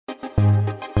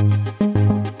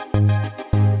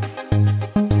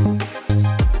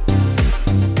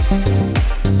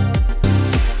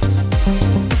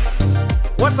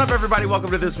welcome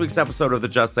to this week's episode of the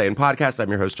Just Saying podcast. I'm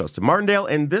your host, Justin Martindale,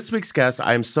 and this week's guest,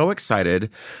 I am so excited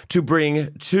to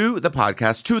bring to the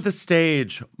podcast, to the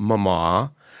stage,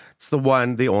 Mama. It's the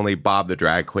one, the only Bob the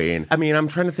Drag Queen. I mean, I'm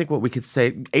trying to think what we could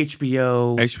say.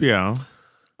 HBO.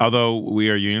 Although we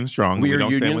are union strong. We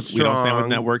don't stand with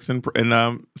networks and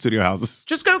studio houses.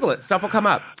 Just Google it. Stuff will come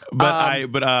up.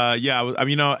 HBO,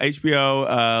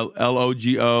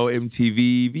 LOGO,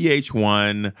 MTV,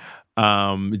 VH1,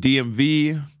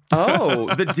 DMV. Oh,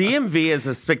 the DMV is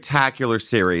a spectacular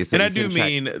series. And I do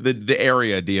mean the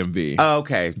area DMV. Oh,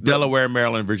 okay. Delaware,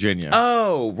 Maryland, Virginia.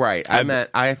 Oh, right.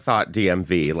 I thought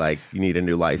DMV, like you need a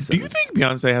new license. Do you think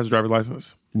Beyonce has a driver's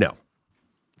license? No.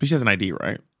 But she has an ID,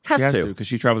 right? Has to. Because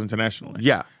she travels internationally.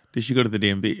 Yeah. Did she go to the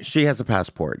DMV? She has a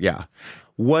passport, yeah.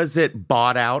 Was it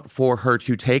bought out for her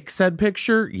to take said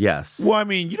picture? Yes. Well, I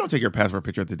mean, you don't take your passport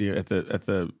picture at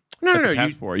the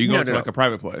passport. You go to like a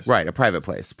private place. Right, a private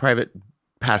place. Private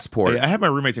passport. I had my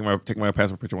roommate take my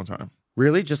passport picture one time.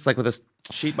 Really? Just like with a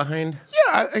sheet behind?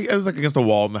 Yeah, it was like against the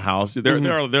wall in the house.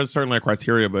 There's certainly a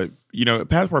criteria, but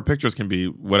passport pictures can be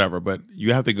whatever, but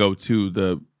you have to go to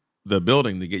the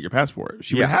building to get your passport.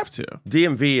 She would have to.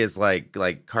 DMV is like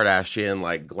Kardashian,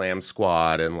 like glam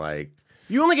squad, and like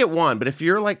you only get one, but if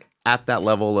you're like at that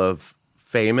level of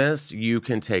famous, you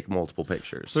can take multiple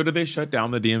pictures. So did they shut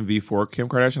down the DMV for Kim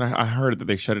Kardashian? I heard that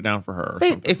they shut it down for her.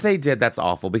 If they did, that's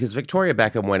awful because Victoria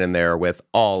Beckham went in there with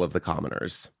all of the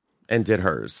commoners and did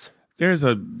hers. There's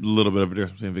a little bit of a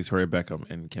difference between Victoria Beckham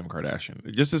and Kim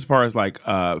Kardashian. Just as far as like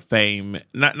fame,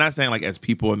 not saying like as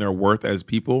people and their worth as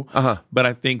people, but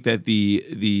I think that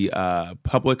the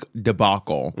public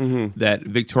debacle that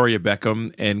Victoria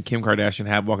Beckham and Kim Kardashian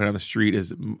have walking down the street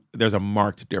there's a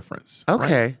marked difference.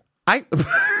 Okay. Right?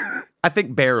 I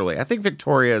think barely. I think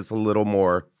Victoria is a little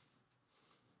more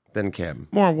than Kim.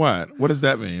 More what? What does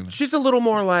that mean? She's a little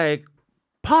more like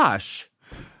posh.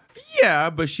 Yeah,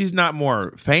 but she's not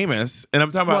more famous. And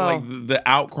I'm talking about like the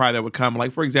outcry that would come.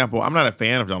 Like, for example, I'm not a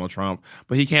fan of Donald Trump,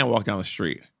 but he can't walk down the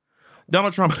street.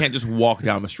 Donald Trump can't just walk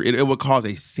down the street. It would cause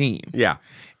a scene. Yeah.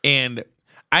 And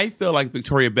I feel like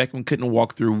Victoria Beckham couldn't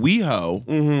walk through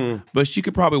WeHo, but she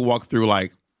could probably walk through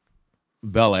like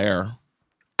Bel Air.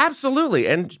 Absolutely.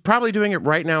 And probably doing it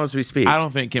right now as we speak. I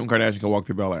don't think Kim Kardashian could walk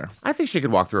through Bel Air. I think she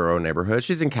could walk through her own neighborhood.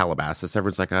 She's in Calabasas.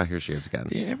 Everyone's like, oh, here she is again.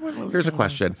 Yeah, here's a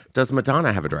question. Does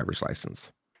Madonna have a driver's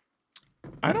license?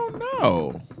 I don't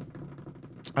know.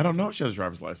 I don't know if she has a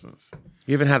driver's license.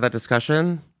 You haven't had that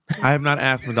discussion? I have not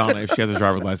asked Madonna if she has a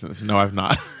driver's license. No, I've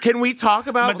not. Can we talk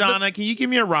about... Madonna, can you give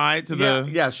me a ride to the...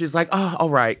 Yeah, she's like, oh, all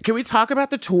right. Can we talk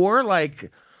about the tour? Like...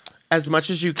 as much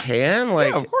as you can?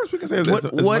 Like, yeah, of course we can say as much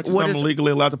as I'm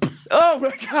legally allowed to... Oh,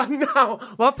 my God, no.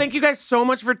 Well, thank you guys so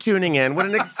much for tuning in. What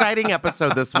an exciting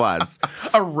episode this was.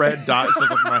 A red dot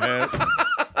shows up in my head.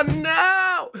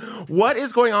 No! What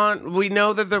is going on? We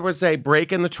know that there was a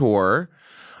break in the tour.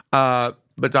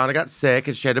 Madonna got sick,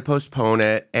 and she had to postpone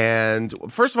it. And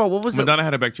first of all, what was Madonna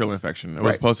had a bacterial infection. It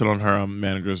was posted on her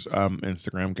manager's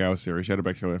Instagram, Gal Siri. She had a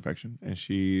bacterial infection, and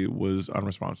she was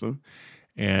unresponsive.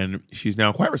 And she's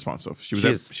now quite responsive. She was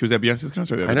at Beyonce's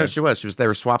concert the other day. I know she was. They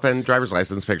were swapping driver's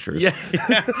license pictures. Yeah.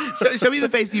 Show me the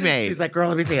face you made. She's like, girl,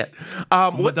 let me see it.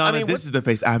 Madonna, this is the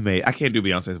face I made. I can't do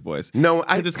Beyonce's voice. No,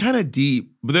 it's kind of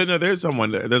deep. But there's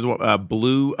someone. There's one.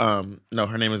 Blue. No,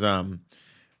 her name is oh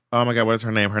my God, what's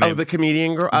her name? Her name. Oh, the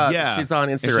comedian girl. Yeah, she's on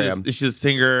Instagram. She's a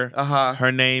singer.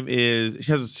 Her name is.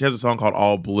 She has a song called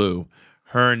All Blue.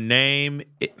 Her name.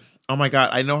 Oh my God,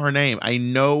 I know her name.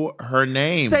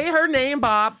 Say her name,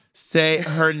 Bob. Say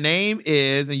her name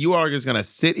is, and you are just gonna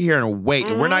sit here and wait.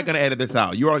 And we're not gonna edit this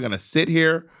out. You are gonna sit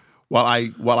here while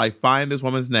I find this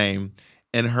woman's name,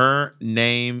 and her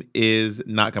name is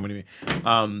not coming to me.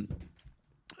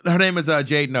 Her name is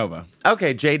Jade Nova.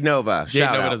 Okay, Jade Nova.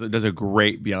 Jade Nova does a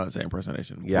great Beyonce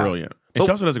impersonation. Yeah. Brilliant. And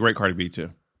she also does a great Cardi B too.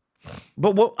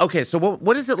 But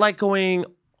what is it like going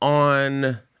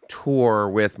on tour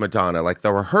with Madonna? Like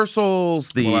the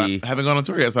rehearsals, I haven't gone on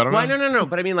tour yet, so I don't know. No.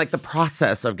 But I mean, like the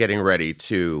process of getting ready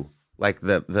to, like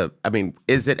I mean,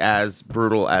 is it as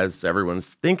brutal as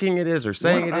everyone's thinking it is or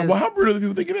saying it is? Well, how brutal do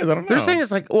people think it is? I don't know. They're saying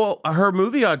it's like, well, her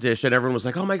movie audition, everyone was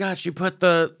like, oh my God, she put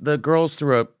the girls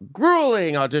through a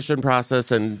grueling audition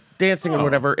process and dancing and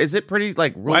whatever. Is it pretty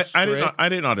like real strict? I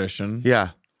didn't audition. Yeah.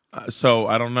 So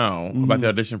I don't know about the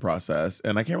audition process,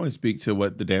 and I can't really speak to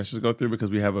what the dancers go through because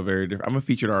we have a very different... I'm a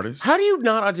featured artist. How do you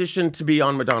not audition to be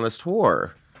on Madonna's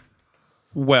tour?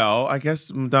 Well, I guess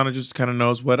Madonna just kind of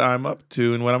knows what I'm up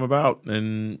to and what I'm about,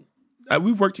 and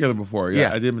we've worked together before.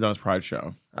 Yeah, I did Madonna's Pride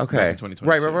show. Okay, back in 2022.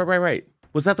 Right.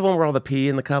 Was that the one where all the pee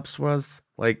in the cups was?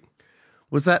 Like,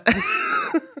 was that?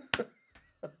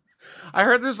 I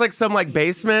heard there's like some like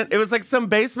basement. It was like some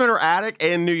basement or attic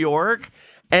in New York,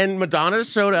 and Madonna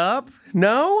showed up.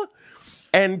 No?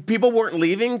 And people weren't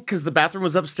leaving because the bathroom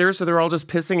was upstairs, so they were all just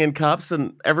pissing in cups,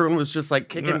 and everyone was just like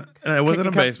kicking. And it wasn't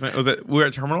a basement. We're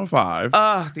at Terminal 5.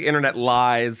 The internet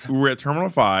lies. We're at Terminal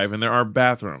 5, and there are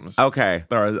bathrooms. Okay.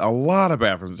 There are a lot of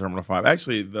bathrooms at Terminal 5.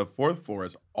 Actually, the 4th floor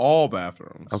is all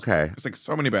bathrooms. Okay. It's like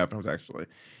so many bathrooms, actually.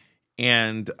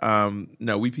 And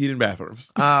no, we peed in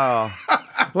bathrooms. Oh,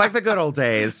 like the good old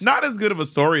days. Not as good of a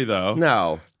story though.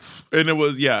 No. And it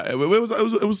was it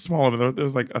was small. I mean, there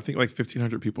was like I think like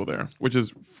 1,500 people there, which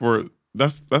is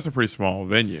that's a pretty small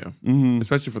venue,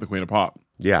 especially for the Queen of Pop.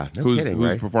 Yeah,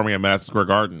 who's performing at Madison Square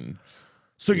Garden.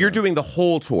 So you're doing the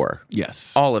whole tour?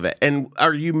 Yes, all of it. And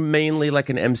are you mainly like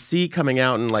an MC coming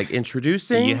out and like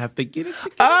introducing? You have to get it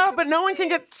together. Oh, but no one can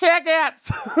get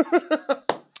tickets.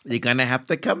 You're gonna have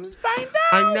to come and find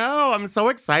out. I know. I'm so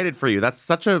excited for you. That's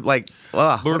such a what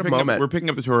a moment. We're picking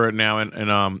up the tour now in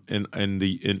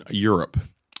Europe,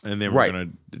 and then we're gonna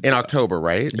in October,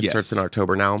 right? It yes. starts in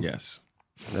October now. Yes,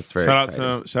 that's very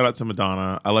exciting. Shout out to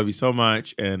Madonna. I love you so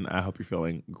much, and I hope you're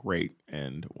feeling great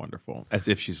and wonderful. As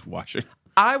if she's watching.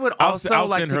 I would also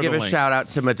like to give a shout out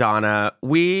to Madonna.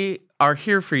 We are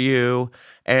here for you,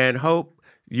 and hope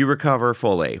you recover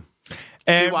fully.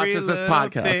 She watches this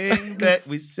podcast. Thing that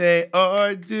we say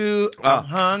or do, I'm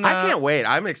hung up. I can't wait.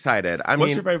 I'm excited.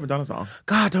 What's your favorite Madonna song?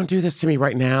 God, don't do this to me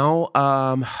right now.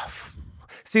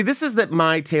 See, this is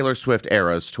my Taylor Swift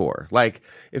Eras tour. Like,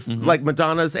 if like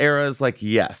Madonna's eras, like,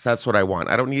 yes, that's what I want.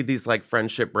 I don't need these like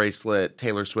friendship bracelet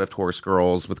Taylor Swift horse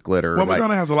girls with glitter. Well,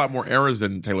 Madonna has a lot more eras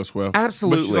than Taylor Swift.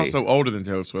 Absolutely. But she's also older than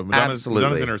Taylor Swift. Madonna's in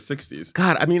her 60s.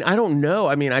 God, I mean, I don't know.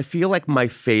 I mean, I feel like my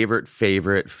favorite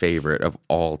of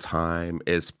all time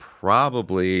is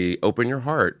probably Open Your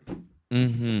Heart.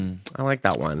 I like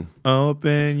that one.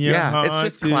 Open your heart. Yeah,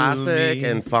 it's just classic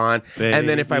and fun. Baby. And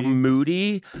then if I'm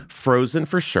moody, Frozen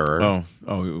for sure.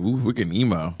 We can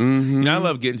emo. You know, I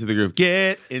love getting to the groove.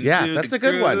 Get into that's a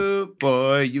good groove, one.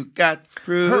 Boy, you got the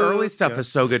proof. Her early stuff is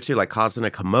so good too, like Causing a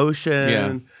Commotion.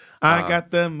 Yeah. I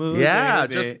got the move. Yeah,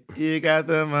 baby. You got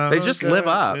the move. They just live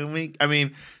up. I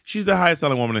mean, she's the highest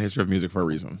selling woman in the history of music for a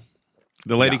reason.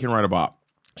 The lady can write a bop.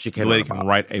 She can. The lady can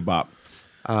write a bop.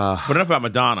 But enough about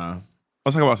Madonna.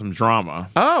 Let's talk about some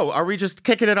drama. Oh, are we just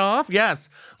kicking it off? Yes.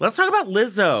 Let's talk about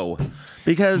Lizzo.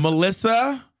 Because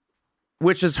Melissa,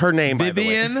 which is her name,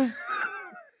 Vivian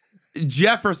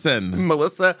Jefferson.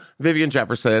 Melissa Vivian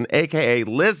Jefferson, a.k.a.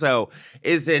 Lizzo,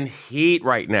 is in heat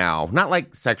right now. Not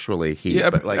like sexually heat,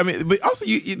 but like... I mean, but also,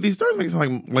 these stories make it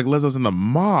sound like Lizzo's in the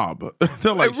mob.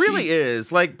 Like, it really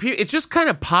is. Like, it just kind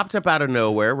of popped up out of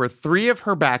nowhere where 3 of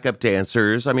her backup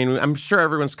dancers... I mean, I'm sure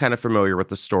everyone's kind of familiar with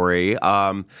the story.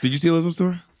 Did you see Lizzo's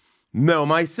tour? No,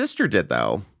 my sister did,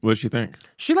 though. What did she think?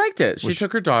 She liked it. She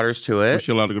took her daughters to it. Was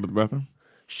she allowed to go to the bathroom?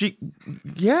 She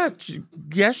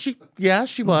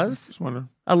was. Just wondering.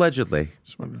 Allegedly.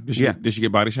 Just wondering. Did she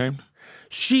get body shamed?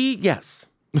 Yes,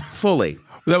 fully.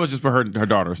 That was just for her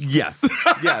daughters. Yes.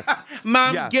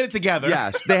 Mom, get it together.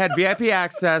 Yeah, they had VIP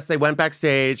access. They went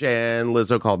backstage, and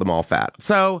Lizzo called them all fat.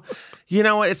 So, you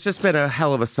know what? It's just been a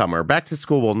hell of a summer. Back to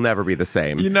school will never be the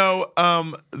same. You know,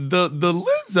 the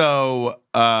Lizzo.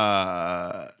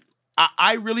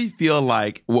 I really feel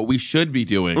like what we should be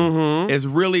doing is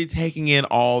really taking in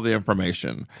all the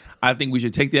information. I think we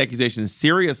should take the accusations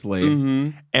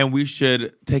seriously, and we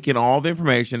should take in all the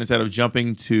information instead of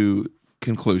jumping to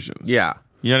conclusions. Yeah.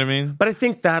 You know what I mean? But I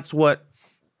think that's what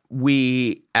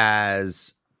we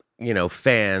as,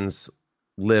 fans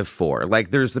live for.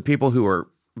 Like, there's the people who are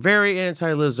very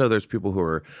anti-Lizzo. There's people who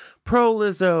are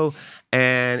pro-Lizzo,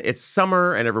 and it's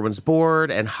summer and everyone's bored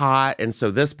and hot, and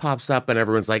so this pops up and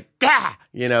everyone's like, "Gah!"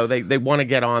 They want to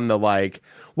get on the like,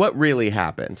 what really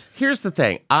happened? Here's the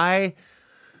thing. I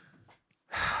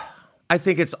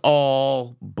think it's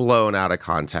all blown out of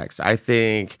context. I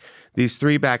think these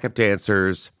 3 backup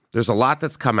dancers, there's a lot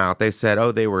that's come out. They said,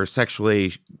 they were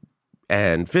sexually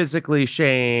and physically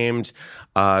shamed.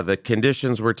 The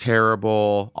conditions were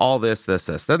terrible. All this.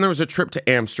 Then there was a trip to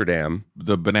Amsterdam.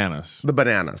 The bananas.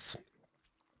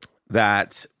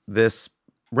 That this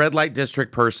red light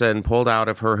district person pulled out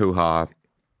of her hoo-ha.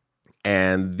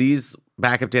 And these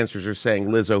backup dancers are saying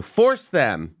Lizzo forced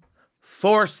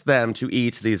them to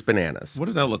eat these bananas. What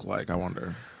does that look like, I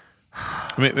wonder?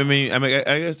 I mean, I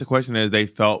guess the question is they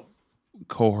felt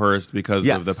coerced because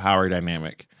of the power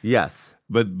dynamic. Yes.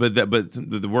 But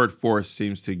the word force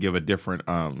seems to give a different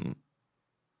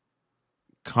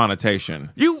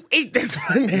connotation. You ate this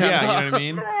banana. Yeah, you know what I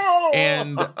mean?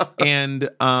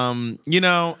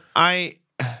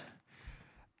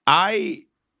 I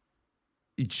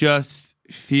just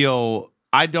feel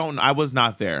I was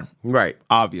not there. Right.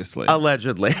 Obviously.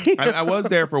 Allegedly. I was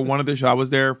there for one of the shows. I was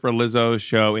there for Lizzo's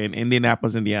show in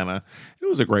Indianapolis, Indiana. It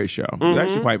was a great show. It was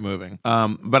actually quite moving.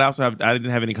 But I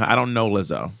didn't have any, I don't know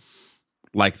Lizzo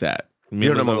like that. You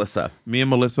don't know Melissa. Me and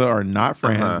Melissa are not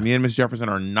friends. Me and Miss Jefferson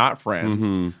are not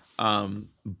friends.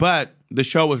 But the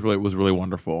show was really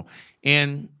wonderful.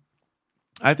 And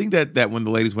I think that when the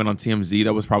ladies went on TMZ,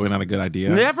 that was probably not a good idea.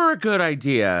 Never a good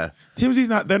idea.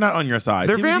 They're not on your side.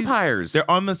 They're vampires. They're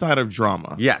on the side of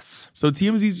drama. Yes. So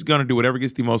TMZ's going to do whatever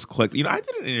gets the most clicks. You know, I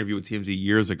did an interview with TMZ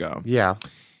years ago. Yeah.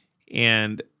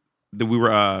 And I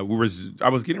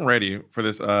was getting ready for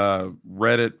this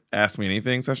Reddit Ask Me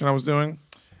Anything session I was doing.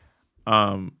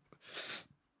 And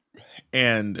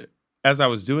as I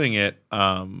was doing it,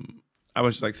 I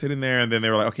was just like sitting there, and then they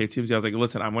were like, "Okay, TMZ." I was like,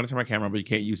 "Listen, I'm going to turn my camera on, but you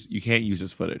can't use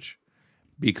this footage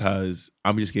because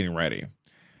I'm just getting ready.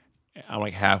 I'm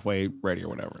like halfway ready or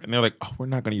whatever." And they're like, "Oh, we're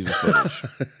not going to use this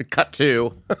footage." Cut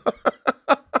to.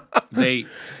 They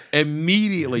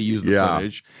immediately used the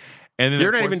footage, and then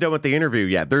you're not even done with the interview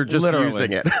yet. They're just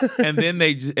using it. and then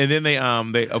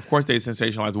they of course they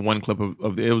sensationalized one clip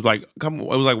of it was like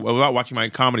without watching my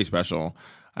comedy special.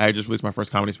 I had just released my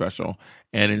first comedy special,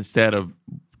 and instead of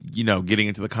getting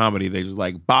into the comedy, they just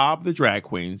like Bob the drag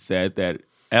queen said that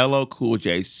LL Cool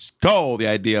J stole the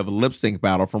idea of a lip sync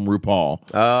battle from RuPaul.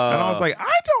 And I was like,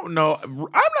 I don't know. I'm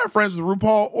not friends with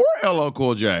RuPaul or LL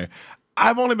Cool J.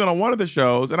 I've only been on one of the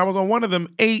shows, and I was on one of them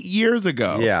 8 years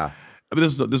ago. Yeah.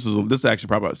 This is actually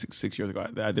probably about six years ago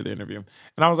that I did the interview.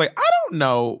 And I was like, I don't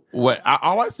know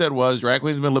all I said was drag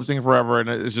queens have been lip syncing forever, and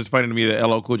it's just funny to me that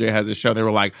LL Cool J has this show. They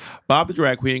were like, Bob the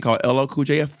drag queen called LL Cool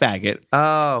J a faggot.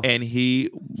 Oh. And he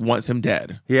wants him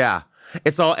dead. Yeah.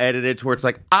 It's all edited to where it's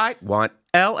like, I want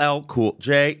LL Cool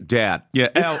J dead. Yeah,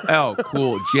 LL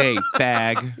Cool J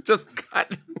fag. Just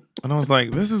cut. And I was like,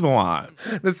 this is a lot.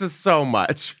 This is so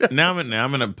much. Now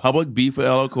I'm in a public beef with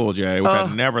LL Cool J, which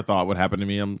I never thought would happen to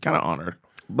me. I'm kind of honored.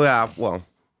 Yeah, well.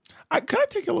 Can I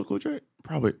take LL Cool J?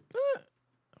 Probably.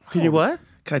 Can you what?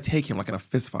 Can I take him like in a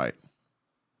fist fight?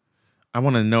 I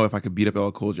want to know if I could beat up LL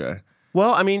Cool J.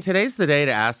 Well, I mean, today's the day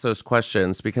to ask those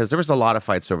questions because there was a lot of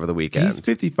fights over the weekend. He's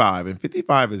 55, and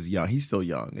 55 is young. He's still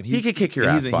young. And he could kick your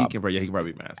ass, Bob. He can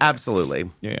probably beat my ass. Absolutely.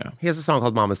 Yeah. He has a song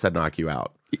called Mama Said Knock You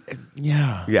Out.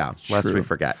 Yeah. Yeah, lest we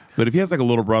forget. But if he has like a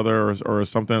little brother or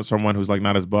someone who's like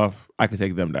not as buff, I could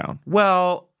take them down.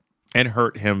 Well... and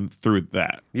hurt him through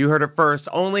that. You heard it first.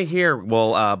 Only here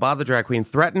will Bob the drag queen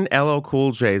threaten LL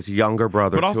Cool J's younger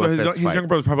brother. But also, his younger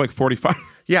brother's probably like 45.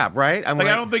 Yeah, right? I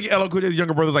don't think LL Cool J's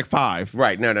younger brother's like 5.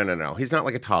 Right. No. He's not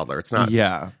like a toddler. It's not.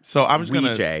 Yeah. So I'm just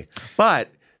going to. But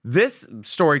this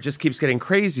story just keeps getting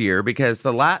crazier because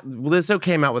Lizzo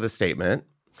came out with a statement.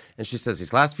 And she says,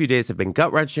 these last few days have been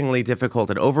gut-wrenchingly difficult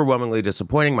and overwhelmingly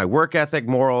disappointing. My work ethic,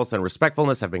 morals, and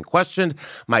respectfulness have been questioned.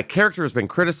 My character has been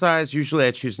criticized. Usually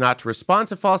I choose not to respond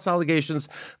to false allegations,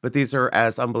 but these are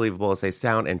as unbelievable as they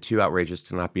sound and too outrageous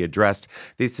to not be addressed.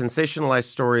 These sensationalized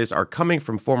stories are coming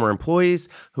from former employees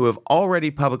who have already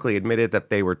publicly admitted that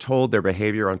they were told their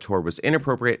behavior on tour was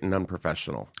inappropriate and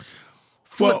unprofessional.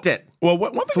 Flipped it. Well,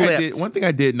 one thing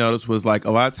I did notice was like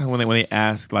a lot of times when they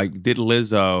ask, like, did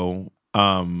Lizzo...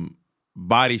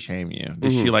 body shame you?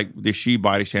 Did she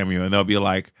body shame you? And they'll be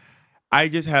like, I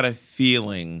just had a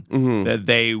feeling that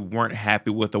they weren't happy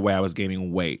with the way I was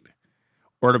gaining weight.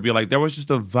 Or to be like, there was just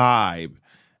a vibe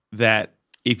that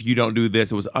if you don't do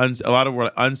this, it was a lot of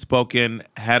were unspoken,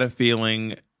 had a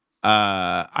feeling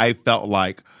I felt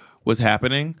like was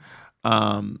happening.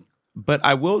 But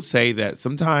I will say that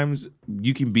sometimes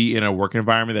you can be in a work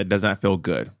environment that does not feel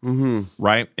good,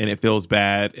 right? And it feels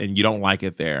bad and you don't like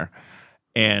it there.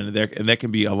 And there can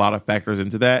be a lot of factors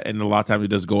into that. And a lot of times it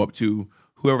does go up to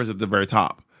whoever's at the very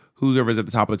top. Whoever's at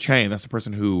the top of the chain, that's the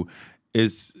person who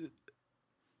is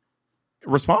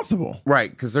responsible. Right,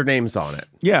 because their name's on it.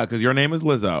 Yeah, because your name is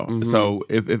Lizzo. So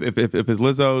if it's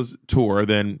Lizzo's tour,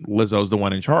 then Lizzo's the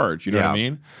one in charge. You know what I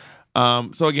mean?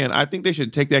 So again, I think they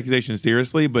should take the accusations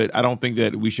seriously, but I don't think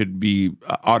that we should be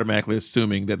automatically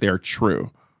assuming that they're true.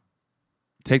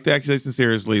 Take the accusations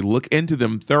seriously. Look into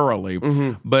them thoroughly.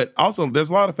 But also,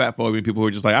 there's a lot of fat phobia people who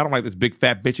are just like, I don't like this big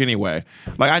fat bitch anyway.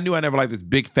 Like, I knew I never liked this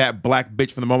big fat black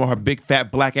bitch from the moment her big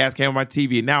fat black ass came on my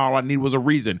TV. And now all I need was a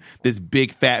reason. This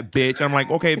big fat bitch. And I'm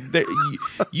like, okay,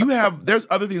 there's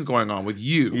other things going on with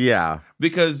you. Yeah.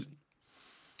 Because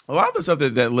a lot of the stuff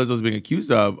that Lizzo's being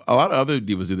accused of, a lot of other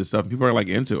divas do this stuff. And people are like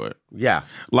into it. Yeah.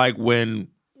 Like when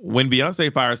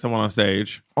Beyonce fires someone on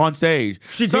stage,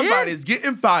 somebody's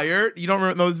getting fired. You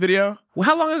don't know this video? Well,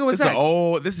 how long ago was that?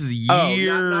 This is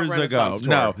years ago.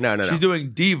 No. She's doing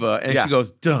Diva, and she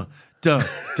goes, dun, dun,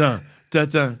 dun, dun,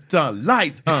 dun, dun,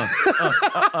 lights,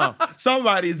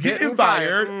 somebody's getting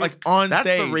fired, like on That's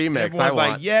stage. the remix Everyone's I like,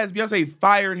 want. yes, Beyonce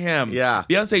fired him. Yeah.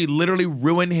 Beyonce literally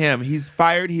ruined him. He's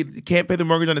fired. He can't pay the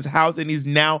mortgage on his house, and he's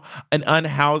now an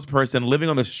unhoused person living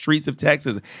on the streets of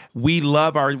Texas. We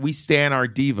stan our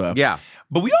diva. Yeah.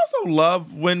 But we also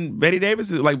love when Betty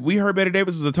Davis we heard Betty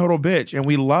Davis was a total bitch, and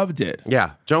we loved it.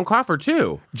 Yeah. Joan Crawford,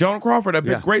 too. Joan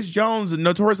Crawford, Grace Jones,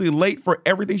 notoriously late for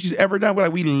everything she's ever done.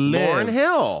 We live. Lauryn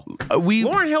Hill.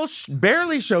 Lauryn Hill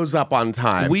barely shows up on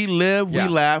time. We live, we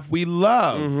laugh, we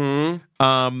love.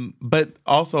 Mm-hmm. But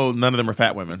also, none of them are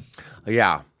fat women.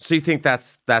 Yeah. So you think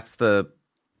that's the...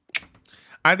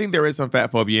 I think there is some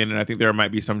fat phobia in it, and I think there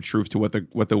might be some truth to what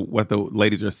the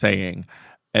ladies are saying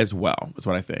as well. Is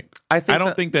what I think. I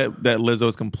don't think that Lizzo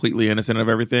is completely innocent of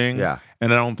everything. Yeah.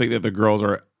 And I don't think that the girls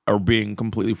are being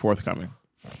completely forthcoming.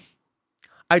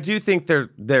 I do think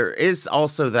there is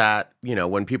also that,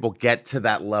 when people get to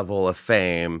that level of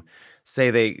fame,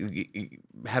 say they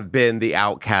have been the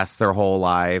outcast their whole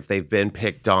life, they've been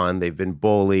picked on, they've been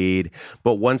bullied,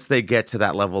 but once they get to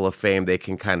that level of fame, they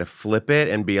can kind of flip it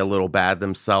and be a little bad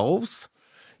themselves.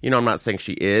 I'm not saying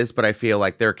she is, but I feel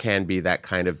like there can be that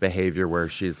kind of behavior where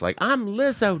she's like, I'm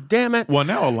Lizzo, damn it. Well,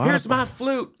 now here's my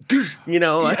flute.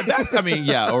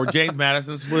 Or James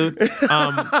Madison's flute.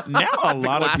 Now a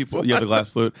lot of people, the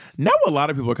glass flute. Now a lot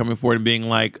of people are coming forward and being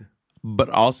like, but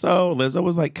also Lizzo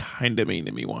was like kind of mean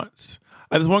to me once.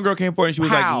 Like this one girl came forward and she was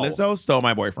like, Lizzo stole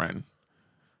my boyfriend.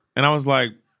 And I was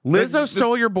like, Lizzo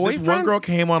stole your boyfriend? This one girl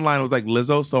came online and was like,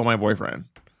 Lizzo stole my boyfriend.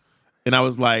 And I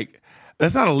was like,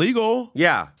 that's not illegal.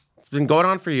 Yeah. It's been going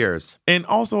on for years. And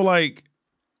also,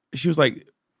 she was like,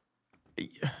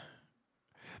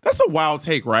 that's a wild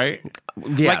take, right?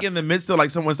 Yes. Like in the midst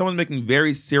of someone's making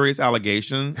very serious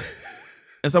allegations.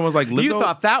 And someone's like, Lizzo. You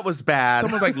thought that was bad.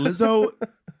 Someone's like, Lizzo,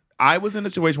 I was in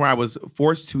a situation where I was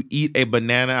forced to eat a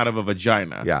banana out of a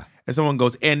vagina. Yeah. And someone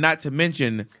goes, and not to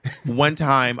mention, one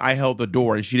time I held the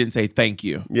door and she didn't say thank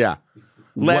you. Yeah.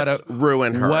 Let's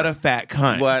ruin her. What a fat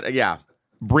cunt. Yeah.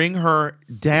 Bring her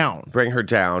down. Bring her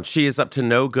down. She is up to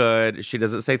no good. She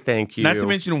doesn't say thank you. Not to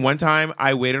mention, one time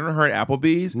I waited on her at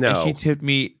Applebee's and she tipped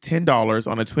me $10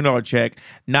 on a $20 check,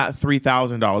 not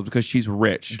 $3,000 because she's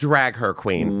rich. Drag her,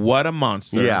 queen. What a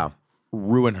monster. Yeah.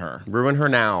 Ruin her. Ruin her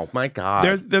now. My God.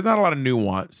 There's not a lot of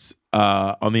nuance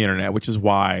on the internet, which is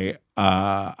why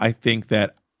I think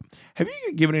that... Have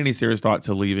you given any serious thought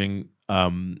to leaving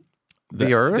the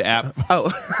Earth? The app? Oh.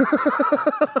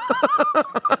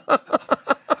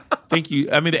 Thank you.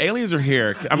 I mean, the aliens are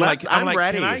here. I'm like,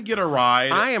 ready. Can I get a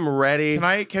ride? I am ready. Can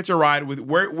I catch a ride with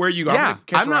where you go? Yeah,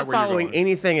 I'm not following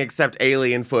anything except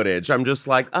alien footage. I'm just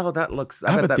like, oh, that looks.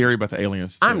 I have a theory about the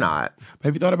aliens, too. I'm not.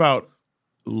 Have you thought about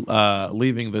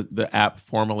leaving the app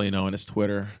formerly known as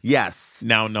Twitter? Yes.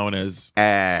 Now known as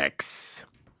X,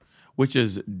 which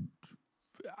is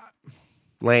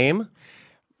lame.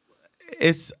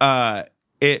 It's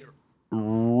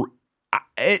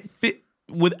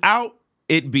without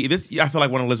it be this. I feel like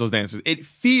one of Lizzo's dancers. It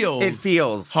feels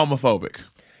homophobic.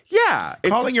 Yeah,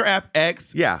 calling your app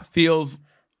X. Yeah, feels.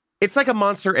 It's like a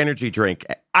Monster Energy drink.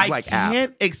 I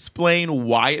can't explain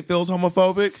why it feels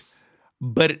homophobic,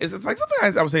 but it's like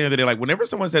something I was saying the other day. Like whenever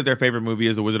someone says their favorite movie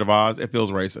is The Wizard of Oz, it feels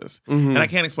racist, and I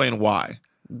can't explain why.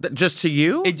 Just to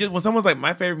you? It just when someone's like,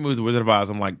 my favorite movie is The Wizard of Oz,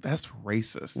 I'm like, that's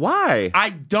racist. Why? I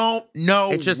don't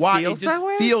know. It just why. feels it just that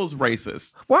way? feels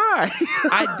racist. Why?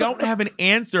 I don't have an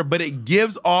answer, but it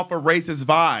gives off a racist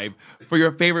vibe for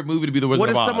your favorite movie to be The Wizard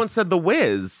of Oz. What if someone said The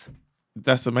Wiz?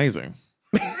 That's amazing.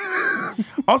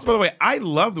 Also, by the way, I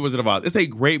love The Wizard of Oz. It's a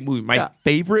great movie. My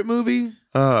favorite movie?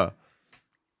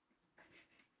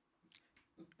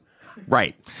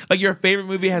 Right. Like your favorite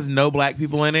movie has no black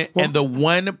people in it, and the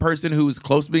one person who's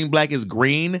close to being black is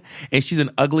green, and she's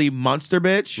an ugly monster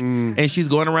bitch, and she's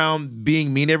going around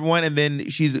being mean to everyone, and then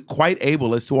she's quite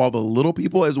ableist to all the little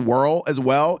people as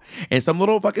well. And some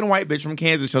little fucking white bitch from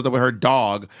Kansas shows up with her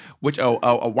dog, which a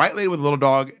white lady with a little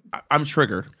dog. I'm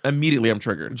triggered. Immediately I'm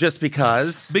triggered. Just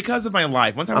because? Because of my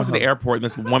life. One time I was at the airport, and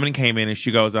this woman came in, and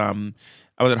she goes,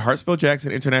 I was at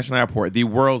Hartsfield-Jackson International Airport, the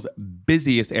world's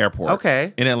busiest airport.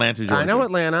 Okay. In Atlanta, Georgia. I know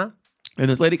Atlanta. And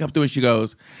this lady comes through and she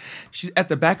goes, she's at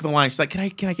the back of the line. She's like, can I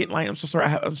get in line? I'm so sorry.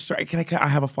 I'm sorry. I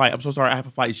have a flight. I'm so sorry. I have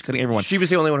a flight. She's cutting everyone. She was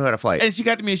the only one who had a flight. And she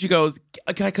got to me and she goes,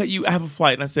 can I cut you? I have a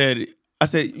flight. And I said,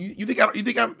 you think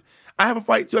I have a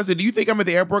flight too? I said, do you think I'm at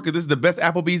the airport because this is the best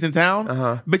Applebee's in town?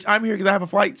 Bitch, I'm here because I have a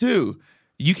flight too.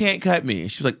 You can't cut me.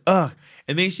 And she was like, ugh.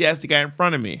 And then she asked the guy in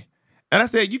front of me. And I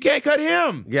said, you can't cut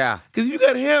him. Yeah. Because if you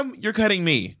cut him, you're cutting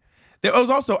me. There was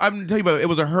also, I'm going to tell you about it,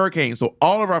 was a hurricane, so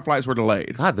all of our flights were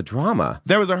delayed. God, the drama.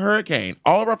 There was a hurricane.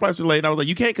 All of our flights were delayed, and I was like,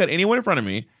 you can't cut anyone in front of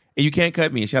me, And you can't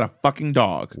cut me. And she had a fucking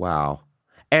dog. Wow.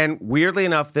 And weirdly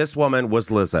enough, this woman was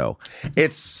Lizzo.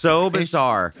 It's so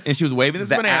bizarre. And she was waving this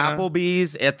banana.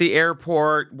 Applebee's at the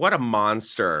airport. What a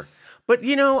monster. But,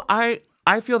 you know, I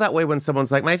feel that way when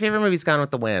someone's like, my favorite movie's Gone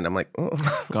with the Wind. I'm like,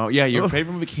 oh. Yeah, your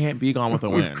favorite movie can't be Gone with the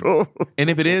Wind. And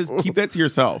if it is, keep that to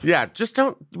yourself. Yeah,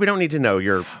 we don't need to know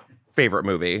your favorite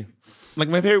movie. Like,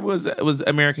 my favorite was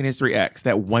American History X,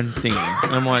 that one scene.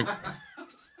 And I'm like...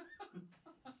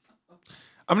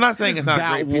 I'm not saying it's not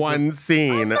a great piece one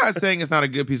scene. I'm not saying it's not a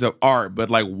good piece of art, but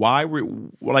like, why?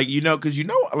 Like, you know, because you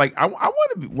know, like, I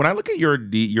want to. When I look at your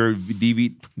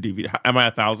DVD, am I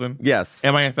 1,000? Yes.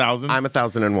 Am I 1,000? I'm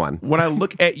 1,001. When I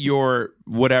look at your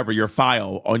your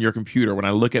file on your computer, when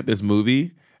I look at this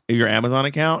movie in your Amazon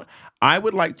account, I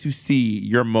would like to see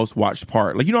your most watched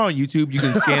part. Like, you know, on YouTube, you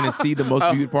can scan and see the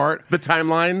most viewed part, the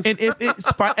timelines, and if it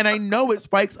and I know it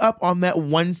spikes up on that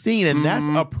one scene, and that's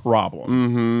a problem.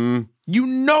 Mm-hmm. You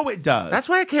know it does. That's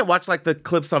why I can't watch like the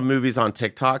clips of movies on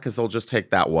TikTok, because they'll just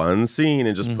take that one scene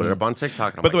and just put it up on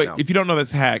TikTok. By the way, if you don't know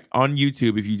this hack, on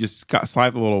YouTube, if you just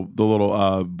slide the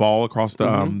little ball across the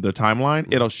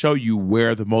timeline, it'll show you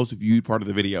where the most viewed part of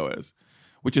the video is.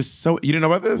 Which is so... You didn't know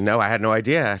about this? No, I had no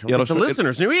idea. I don't think the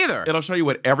listeners knew either. It'll show you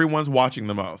what everyone's watching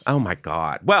the most. Oh, my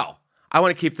God. Well, I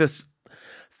want to keep this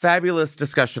fabulous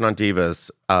discussion on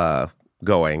divas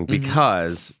going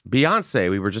because Beyonce,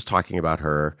 we were just talking about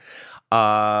her.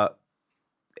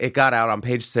 It got out on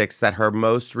page 6 that her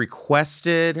most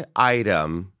requested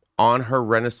item on her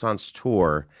Renaissance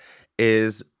tour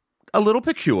is a little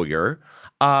peculiar.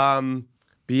 Beyonce,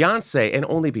 and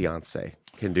only Beyonce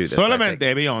can do this. Solamente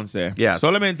Beyonce. Yes.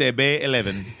 Solamente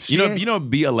B11. You know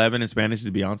B11 in Spanish is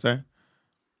Beyonce?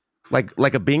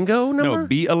 Like a bingo number? No,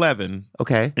 B11.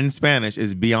 Okay. In Spanish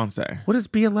is Beyonce. What is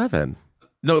B11?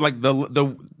 No, like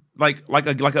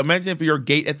like imagine if your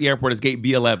gate at the airport is gate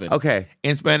B11. Okay.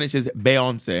 In Spanish is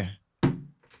Beyonce.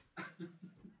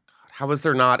 How is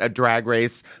there not a Drag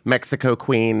Race Mexico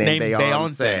queen named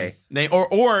Beyonce?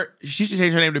 Or she should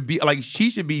change her name to B. Like,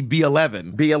 she should be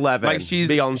B11. B11. Like, she's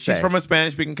Beyonce. She's from a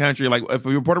Spanish speaking country. Like, if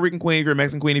you're a Puerto Rican queen, if you're a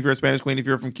Mexican queen, if you're a Spanish queen, if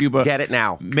you're from Cuba, get it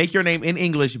now. Make your name in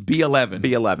English B11.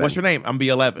 B11. What's your name? I'm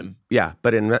B11. Yeah,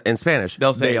 but in Spanish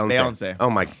they'll say Beyonce. Oh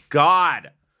my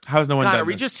God. How has no one done Are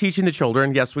we this? just teaching the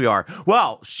children? Yes, we are.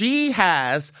 Well, she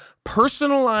has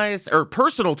personal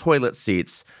toilet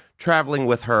seats traveling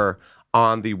with her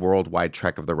on the worldwide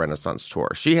trek of the Renaissance tour.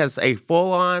 She has a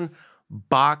full-on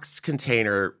boxed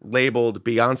container labeled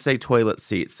Beyonce toilet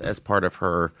seats as part of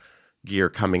her gear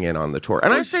coming in on the tour.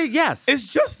 And I say yes. It's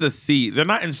just the seat. They're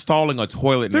not installing a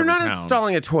toilet in They're every not town.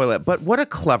 installing a toilet, but what a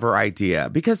clever idea.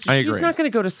 Because she's not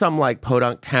going to go to some like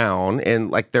podunk town in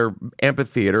like their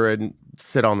amphitheater and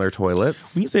sit on their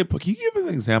toilets. When you say, can you give us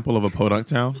an example of a podunk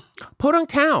town? Podunk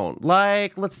town.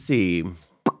 Like, let's see.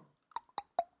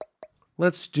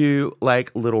 Let's do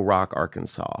like Little Rock,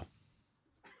 Arkansas.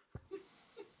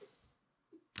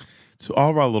 To all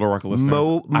of our Little Rock listeners,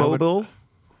 Mobile,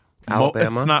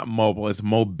 Alabama. It's not mobile. It's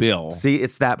Mobile. See,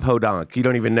 it's that podunk. You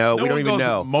don't even know. No we don't even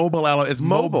know. Mobile, Alabama. It's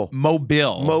Mobile.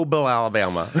 Mobile,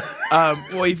 Alabama.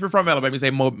 Well, if you're from Alabama, you say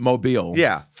Mobile.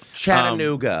 Yeah.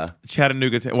 Chattanooga.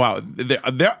 Chattanooga. Wow.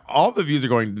 They're, all the views are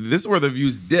going. This is where the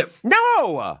views dip.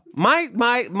 No. My.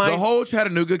 The whole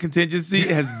Chattanooga contingency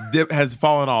has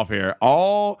fallen off here.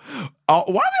 Why are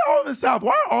they all in the South?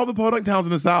 Why are all the podunk towns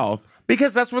in the South?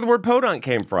 Because that's where the word podunk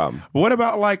came from. What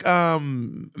about like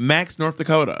Max, North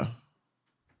Dakota?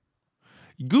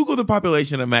 Google the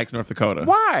population of Max, North Dakota.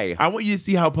 Why? I want you to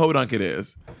see how podunk it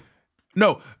is.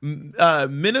 No,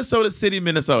 Minnesota City,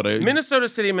 Minnesota. Minnesota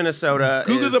City, Minnesota.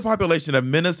 Google the population of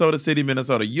Minnesota City,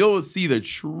 Minnesota. You'll see the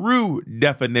true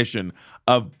definition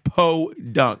of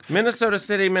podunk. Minnesota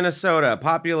City, Minnesota.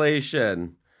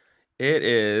 Population. It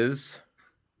is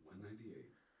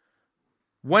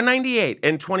 198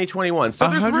 in 2021. So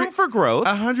there's room for growth.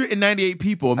 198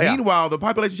 people. Yeah. Meanwhile, the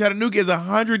population of Chattanooga is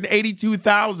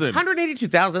 182,000.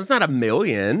 182,000. It's not a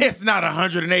million. It's not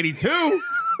 182.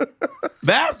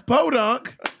 That's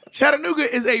podunk. Chattanooga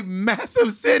is a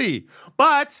massive city.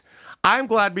 But I'm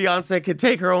glad Beyonce could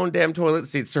take her own damn toilet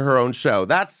seats to her own show.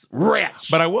 That's rich.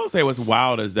 But I will say what's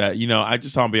wild is that, I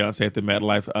just saw Beyonce at the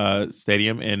MetLife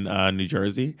Stadium in New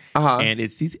Jersey, and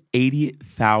it seats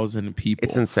 80,000 people.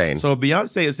 It's insane. So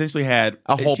Beyonce essentially had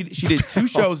she did two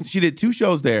shows. She did two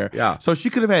shows there. Yeah. So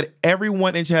she could have had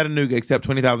everyone in Chattanooga except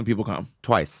 20,000 people come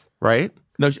twice, right?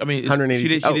 No, I mean, 180.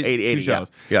 She did 80, two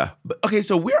shows. Yeah. But, okay,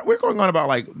 so we're going on about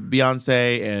like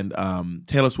Beyonce and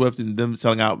Taylor Swift and them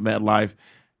selling out MetLife.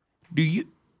 Do you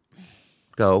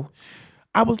go?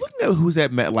 I was looking at who's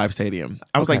at MetLife Stadium.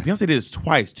 I was like, Beyonce did this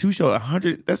twice, two shows,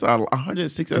 100. That's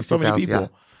 160. That's so many people.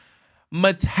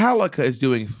 Metallica is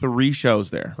doing 3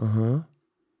 shows there. Uh-huh.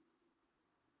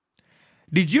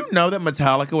 Did you know that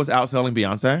Metallica was outselling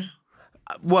Beyonce?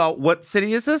 Well, what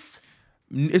city is this?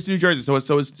 It's New Jersey,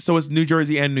 so it's New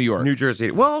Jersey and New York. New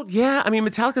Jersey. Well, yeah. I mean,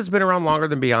 Metallica's been around longer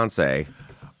than Beyonce.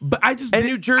 But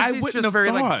New Jersey's just very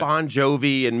like Bon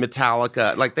Jovi and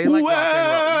Metallica. Like they like rock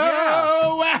and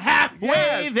roll. Yeah.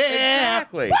 Halfway there.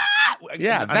 Exactly.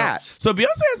 Yeah, that. So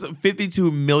Beyonce has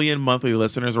 52 million monthly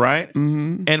listeners, right?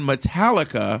 Mm-hmm. And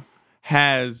Metallica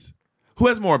has who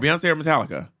has more, Beyonce or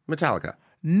Metallica? Metallica.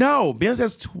 No, Beyonce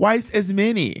has twice as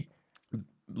many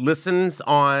listens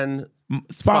on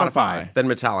Spotify than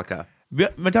Metallica.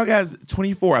 Metallica has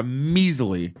 24, a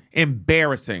measly,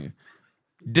 embarrassing,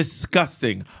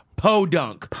 disgusting,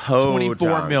 podunk,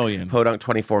 24 million. Podunk,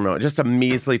 24 million. Just a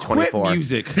measly 24. Quit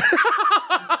music.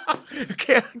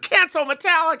 Cancel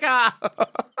Metallica.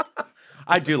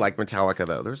 I do like Metallica,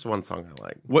 though. There's one song I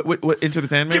like. What Enter the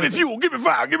Sandman? Give me fuel, give me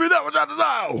fire, give me that which I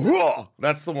desire.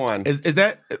 That's the one. Is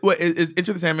that, is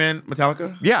Enter the Sandman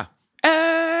Metallica? Yeah.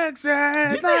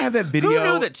 Exactly. Didn't they have that video? Who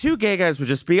knew that 2 gay guys would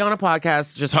just be on a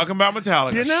podcast just talking about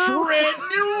Metallica? You know? Shredding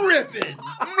and ripping.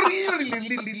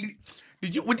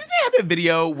 Did they have that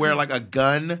video where like a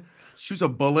gun shoots a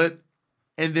bullet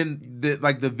and then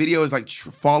the video is like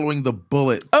following the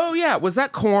bullet? Oh yeah, was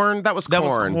that Korn? That was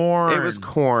Korn. It was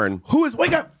Korn. Who is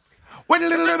wake up? Wait a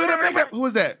little bit of makeup. Who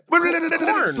is that?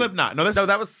 Korn. Slipknot. No,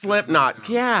 that was Slipknot.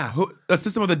 Yeah. A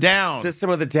System of the Down. System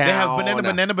of the Down. They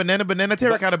have banana,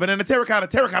 terracotta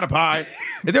pie.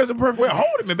 If there's a perfect way of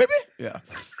holding me, baby. Yeah.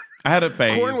 I had a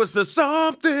phase. Korn was the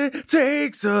something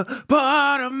takes a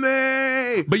part of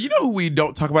me. But you know who we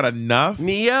don't talk about enough?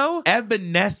 Neo?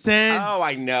 Evanescence. Oh,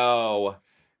 I know.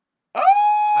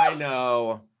 Oh! I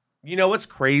know. You know what's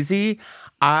crazy?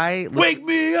 Wake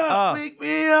me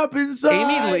up inside.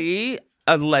 Amy Lee,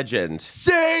 a legend.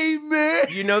 Save me.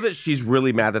 You know that she's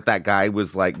really mad that guy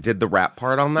was like, did the rap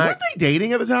part on that? Weren't they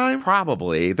dating at the time?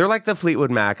 Probably. They're like the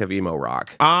Fleetwood Mac of emo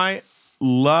rock. I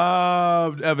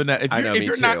loved Evanescence.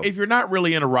 If you're not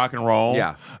really into rock and roll,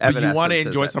 yeah, but you want to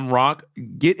enjoy some rock,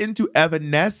 get into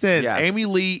Evanescence. Yes. Amy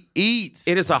Lee Eats.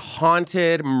 It is a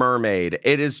haunted mermaid.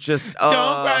 It is just don't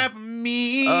cry for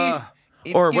me.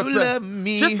 Or what's love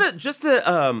me. Just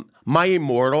the My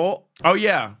Immortal. Oh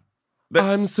yeah.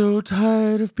 I'm so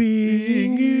tired of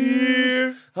being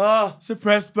here.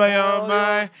 Suppressed by all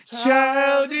my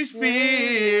childish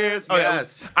fears. Oh,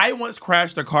 yes. I once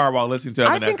crashed a car while listening to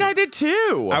Evanescence. I think I did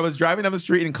too. I was driving down the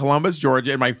street in Columbus,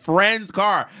 Georgia, in my friend's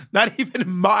car. Not even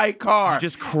my car. You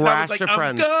just crashed a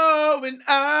friend's. I'm going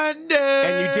under.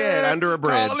 And you did, under a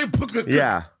bridge.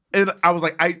 Yeah. And I was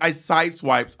like, I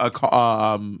sideswiped a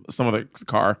car, some of the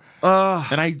car.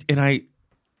 And I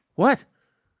what?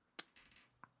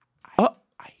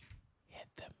 I hit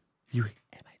them. And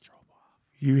I drove off.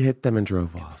 You hit them and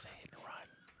drove off. It was a hit and run.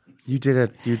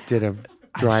 You did a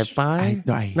drive-by?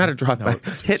 Not a drive-by.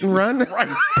 Hit and run?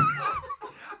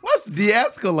 Let's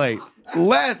de-escalate.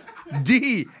 Let's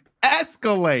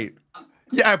de-escalate.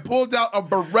 Yeah, I pulled out a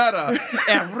Beretta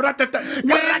and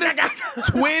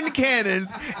twin cannons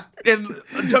and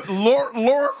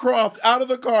Laura Croft out of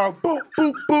the car. Boom,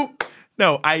 boom, boom.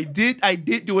 No, I did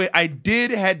do it. I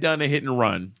had done a hit and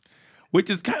run, which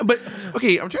is kind of, but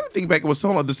okay, I'm trying to think back. It was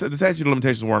so long. The statute of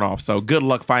limitations weren't off, so good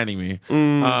luck finding me.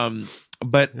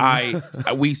 But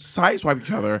we sideswiped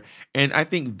each other, and I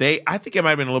think it might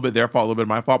have been a little bit their fault, a little bit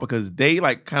my fault, because they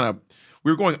like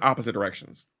we were going opposite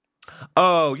directions.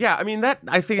 Oh yeah, I mean that.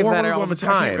 I think of that all the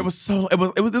time. It was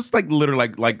just like literally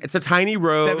like it's a tiny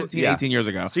road. 17, 18 years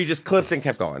ago. So you just clipped and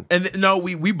kept going. And no,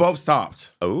 we both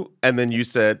stopped. Oh, and then you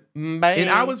said, bang.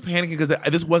 And I was panicking because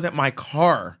this wasn't my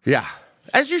car. Yeah,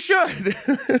 as you should.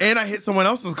 And I hit someone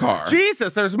else's car.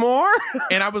 Jesus, there's more.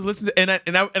 And I was listening to, and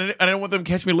I didn't want them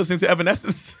to catch me listening to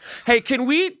Evanescence. Hey, can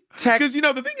we text? Because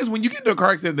the thing is, when you get into a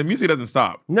car accident, the music doesn't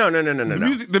stop. No.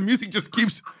 The music just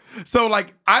keeps. So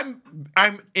like I'm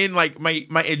in like my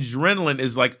adrenaline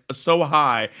is like so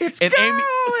high. It's and going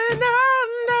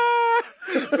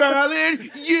under, falling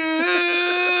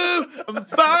you. I'm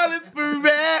falling for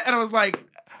it, and I was like,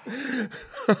 you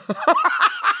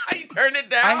turned it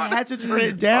down. I had to turn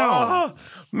it down.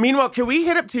 Meanwhile, can we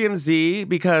hit up TMZ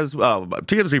because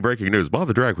TMZ breaking news: Bob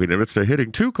the drag queen admits to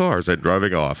hitting 2 cars and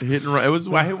driving off. Hit and run. It was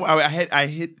I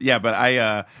hit. Yeah, but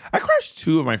I crashed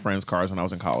 2 of my friends' cars when I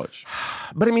was in college.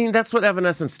 But I mean, that's what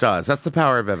Evanescence does. That's the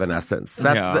power of Evanescence.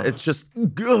 It's just.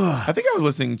 Ugh. I think I was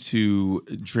listening to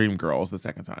Dreamgirls the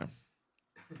second time.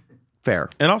 Fair.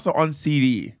 And also on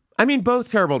CD. I mean, both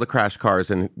terrible to crash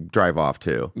cars and drive off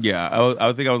too. Yeah,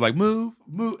 I think I was like move,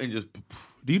 and just.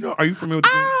 Do you know? Are you familiar with?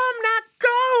 I'm not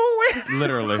going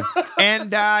Literally.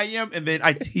 And I am, and then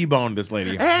I T-boned this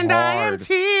lady And I am hard.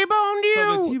 T-boned you.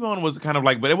 So the T-bone was kind of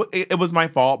like, but it was my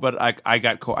fault, but I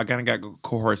kind of got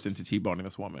coerced into T-boning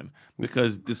this woman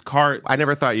because this car. I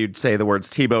never thought you'd say the words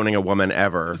T-boning a woman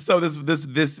ever. So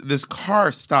this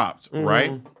car stopped,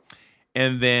 right?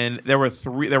 And then there was a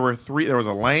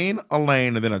lane,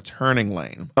 and then a turning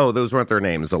lane. Oh, those weren't their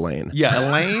names, Elaine. Yeah,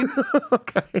 Elaine.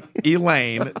 Okay.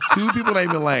 Elaine. 2 people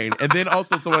named Elaine. And then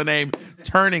also someone named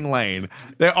Turning Lane.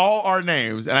 They all are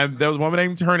names. And there was one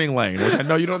named Turning Lane, which I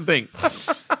know you don't think.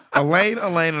 Elaine,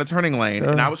 and a turning lane.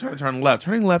 And I was trying to turn left.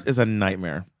 Turning left is a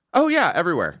nightmare. Oh, yeah,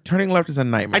 everywhere. Turning left is a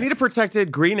nightmare. I need a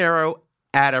protected green arrow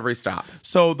at every stop.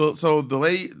 So the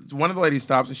lady, one of the ladies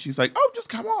stops and she's like, "Oh, just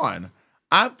come on.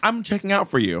 I'm checking out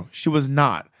for you." She was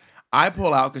not. I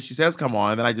pull out because she says, "Come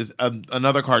on." And then I just,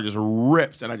 another car just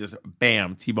rips and I just,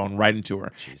 bam, T-bone right into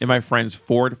her. Jesus. In my friend's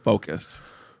Ford Focus.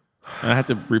 And I had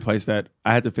to replace that.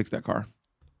 I had to fix that car.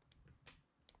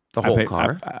 The whole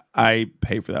car? I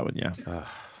paid for that one, yeah.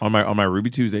 On my Ruby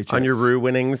Tuesday checks. On your Rue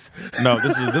winnings? No,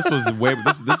 this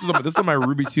is my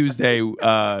Ruby Tuesday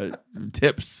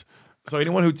tips. So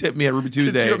anyone who tipped me at Ruby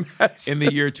Tuesday in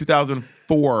the year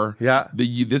 2004,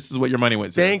 this is what your money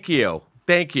went to. Thank you.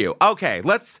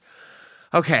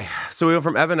 Okay, so we went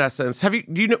from Evanescence. Do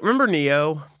you remember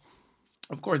Neo?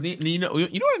 Of course. You know what I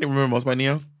didn't remember most about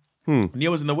Neo?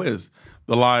 Neo was in The Wiz.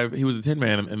 He was the Tin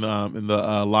Man in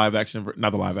the live action,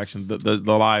 not the live action,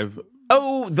 the live.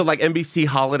 Oh, the like NBC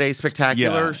holiday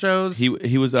spectacular shows. He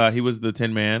was the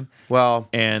Tin Man. Well,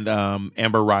 and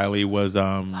Amber Riley was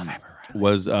Ada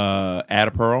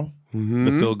Pearl,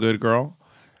 the feel good girl.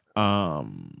 I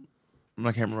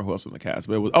can't remember who else was in the cast,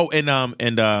 but it was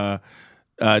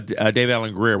David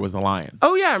Alan Grier was the Lion.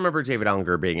 Oh yeah, I remember David Alan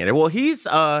Grier being in it. Well, he's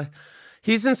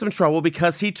in some trouble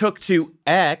because he took to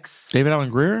X. David Alan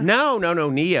Grier? No,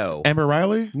 Neo. Amber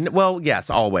Riley? Well, yes,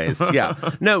 always. Yeah.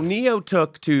 No, Neo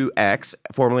took to X,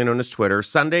 formerly known as Twitter,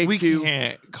 Sunday. We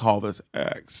can't call this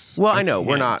X. Well, I know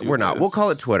we're not. We'll call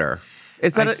it Twitter.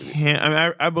 Is that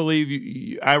I believe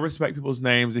you. I respect people's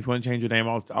names. If you want to change your name,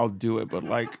 I'll do it. But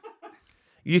like,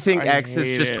 you think X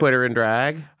is just Twitter in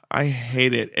drag? I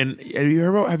hate it. And have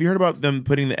you heard about them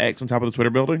putting the X on top of the Twitter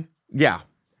building? Yeah.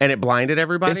 And it blinded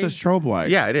everybody? It's a strobe light.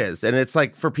 Yeah, it is. And it's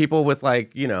like for people with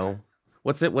like,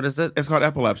 what is it? It's called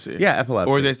epilepsy. Yeah,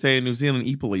 epilepsy. Or they say in New Zealand,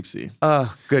 epilepsy.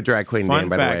 Good drag queen name,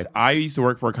 by the way. I used to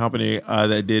work for a company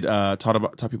that did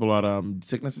taught people about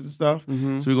sicknesses and stuff.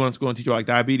 Mm-hmm. So we go to school and teach you like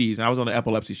diabetes, and I was on the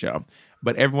epilepsy show.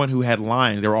 But everyone who had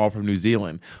lines, they were all from New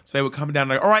Zealand. So they would come down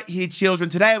like, "All right, here, children,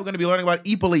 today we're going to be learning about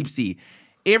epilepsy.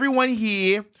 Everyone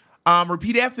here,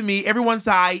 repeat after me. Everyone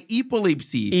say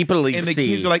epilepsy. Epilepsy." And the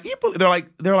kids are like,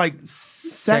 they're like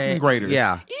second graders.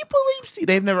 Yeah. Epilepsy.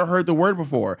 They've never heard the word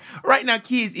before. All right, now,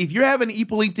 kids, if you're having an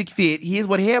epileptic fit, here's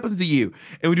what happens to you.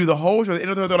 And we do the whole show. At the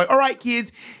end of the they're like, "All right,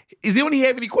 kids, is anyone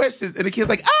have any questions?" And the kid's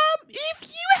like, if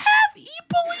you have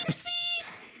epilepsy,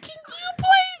 can you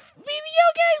play video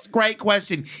games? Great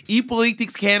question.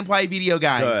 Epileptics can play video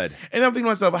games. Good. And I'm thinking to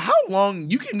myself, how long,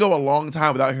 you can go a long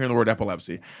time without hearing the word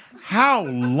epilepsy. How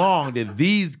long did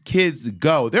these kids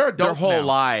go? They're adults Their whole now.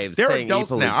 lives. They're saying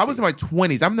adults epilepsy. now. I was in my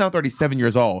 20s. I'm now 37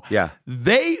 years old. Yeah.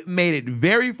 They made it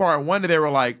very far. And one day they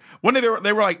were like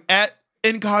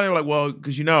in college, they were like, well,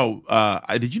 because did you know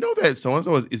that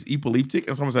so-and-so is epileptic?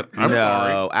 And someone said, I'm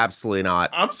sorry. No, absolutely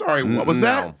not. I'm sorry. What was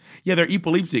that? Yeah, they're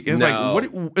epileptic. And it's No.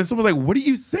 like, what? And someone's like, what are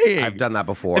you saying? I've done that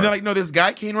before. And they're like, no, this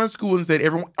guy came to school and said,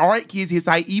 everyone, all right, kids, here's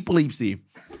epilepsy.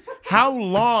 How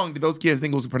long did those kids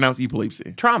think it was pronounced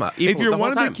epilepsy? Trauma. If you're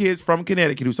one of the kids from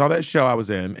Connecticut who saw that show I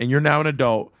was in, and you're now an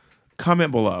adult,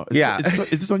 comment below.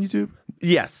 Is this on YouTube?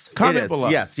 Yes. Comment below.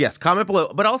 Yes. Comment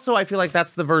below. But also, I feel like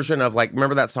that's the version of like,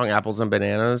 remember that song Apples and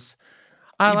Bananas?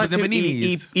 I like to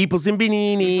eat Apples and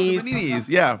Bananas.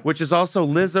 Yeah. Which is also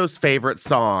Lizzo's favorite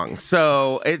song.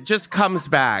 So it just comes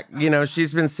back.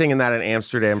 She's been singing that in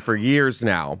Amsterdam for years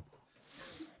now.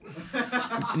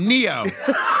 Neo.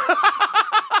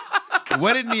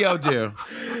 What did Neo do?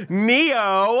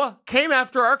 Neo came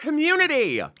after our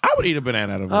community. I would eat a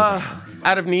banana out of a vagina.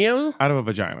 Out of Neo? Out of a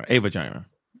vagina. A vagina.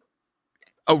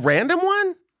 A random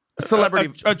one? A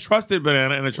celebrity. A trusted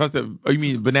banana and a trusted. You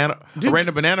mean banana? A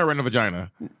random banana or random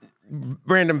vagina?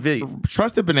 Random V.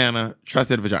 Trusted banana,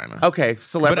 trusted vagina. Okay,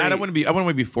 celebrity. But I don't want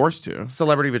to be forced to.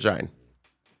 Celebrity vagina.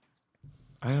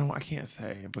 I can't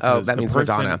say. Oh, that means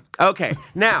Madonna. Okay,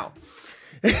 now.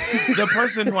 The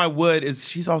person who I would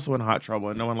she's also in hot trouble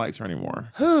and no one likes her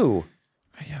anymore. Who?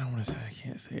 I don't want to say. I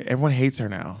can't say it. Everyone hates her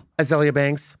now. Azalea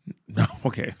Banks? No.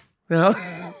 Okay. No.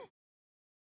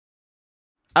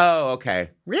 Oh, okay.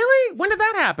 Really? When did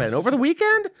that happen? Over the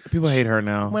weekend? People hate her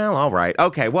now. Well, all right.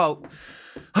 Okay. Well,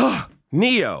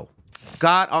 Neo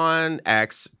got on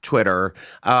X, Twitter,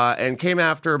 and came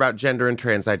after about gender and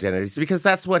trans identities because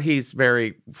that's what he's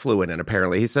very fluent in,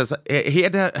 apparently. He says he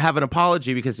had to have an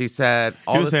apology because he said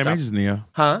all You're this the same stuff. age as Neo.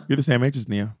 Huh? You're the same age as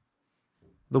Neo.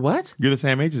 The what? You're the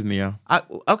same age as Neo.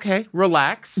 Okay,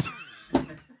 relax.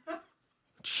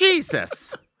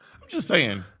 Jesus. I'm just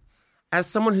saying. As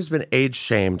someone who's been age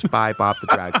shamed by Bob the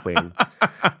Drag Queen,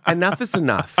 enough is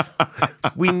enough.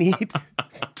 We need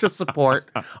to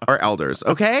support our elders,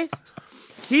 okay?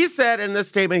 He said in this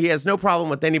statement he has no problem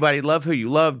with anybody. Love who you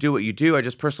love, do what you do. I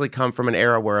just personally come from an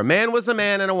era where a man was a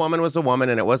man and a woman was a woman,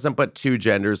 and it wasn't but two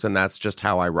genders, and that's just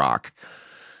how I rock.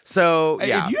 So,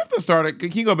 yeah. If you have to start it,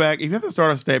 can you go back? If you have to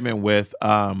start a statement with,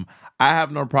 I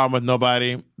have no problem with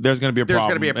nobody, there's going to be a problem. There's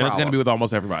going to be a problem. And it's going to be with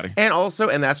almost everybody. And also,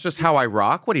 and that's just how I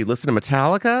rock. What, do you listen to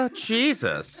Metallica?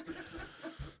 Jesus.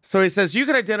 So he says, you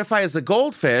can identify as a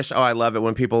goldfish. Oh, I love it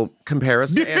when people compare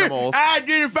us to animals. I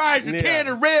identify as a can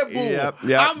of Red Bull. Yep.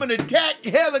 I'm an attack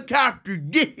helicopter.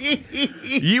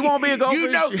 You won't be a goldfish.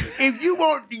 You know, if you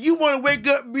want to wake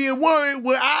up and be a woman,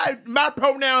 well, my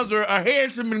pronouns are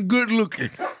handsome and good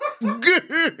looking. My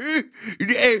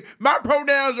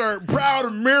pronouns are proud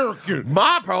American.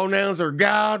 My pronouns are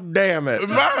God damn it.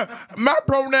 My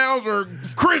pronouns are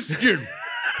Christian.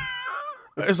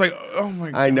 It's like, oh my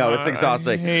God. I know, it's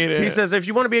exhausting. I hate it. He says, if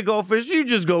you want to be a goldfish, you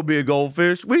just go be a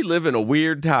goldfish. We live in a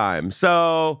weird time.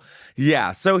 So,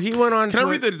 yeah. So he went on. Can I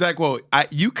read that quote?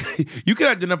 You can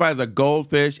identify as a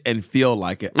goldfish and feel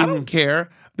like it. I don't care.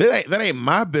 That ain't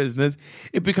my business.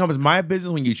 It becomes my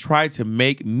business when you try to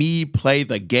make me play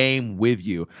the game with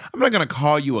you. I'm not going to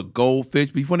call you a goldfish,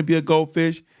 but if you want to be a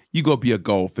goldfish, you go be a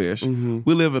goldfish.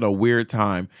 We live in a weird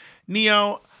time.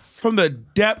 Neo, from the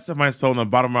depths of my soul and the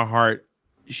bottom of my heart,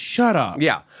 shut up.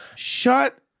 Yeah.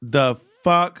 Shut the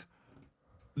fuck.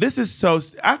 This is so...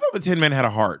 I thought the Tin Man had a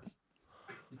heart.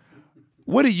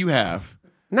 What do you have?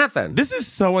 Nothing. This is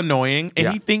so annoying, and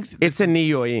he thinks... It's a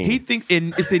neoing. He thinks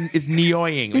it's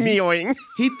neoing. Neoing.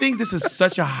 He thinks this is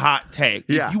such a hot take.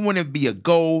 Yeah. If you want to be a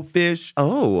goldfish,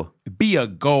 be a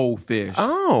goldfish.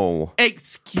 Oh.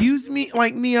 Excuse me?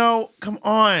 Like, Neo, come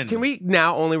on. Can we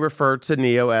now only refer to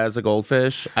Neo as a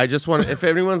goldfish? I just want, if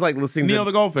anyone's like listening Neo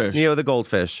to... the goldfish. Neo the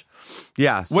goldfish.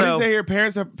 Yeah. What does it say here?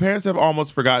 Parents have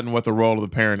almost forgotten what the role of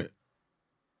the parent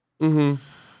is.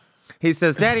 He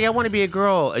says, Daddy, I want to be a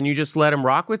girl, and you just let him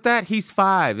rock with that? He's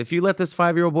 5. If you let this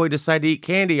 5-year-old boy decide to eat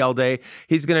candy all day,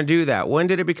 he's going to do that. When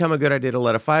did it become a good idea to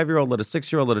let a 5-year-old, let a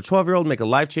 6-year-old, let a 12-year-old make a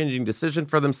life-changing decision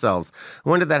for themselves?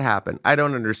 When did that happen? I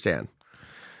don't understand.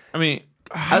 I mean...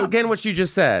 Again, what you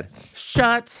just said.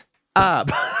 Shut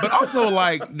up. But also,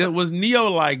 like, was Neo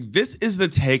like, this is the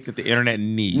take that the internet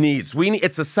needs?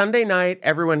 It's a Sunday night.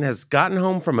 Everyone has gotten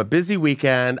home from a busy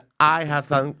weekend. I have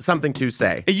something to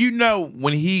say. And you know,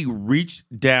 when he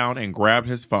reached down and grabbed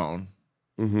his phone,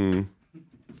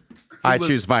 I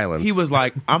choose violence. He was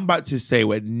like, I'm about to say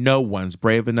what no one's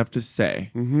brave enough to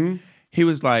say. He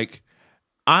was like,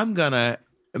 I'm going to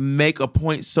make a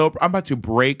point I'm about to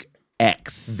break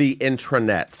X. The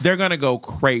intranet. They're going to go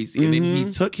crazy. And then he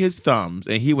took his thumbs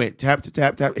and he went tap to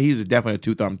tap, tap. He's definitely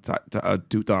a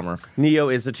two-thumber. Neo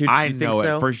is a two-thumber. I know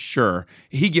it for sure.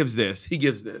 He gives this.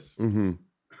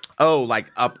 Oh, like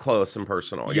up close and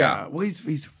personal. Yeah. Well,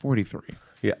 he's 43.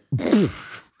 Yeah.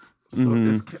 So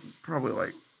it's probably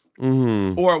like...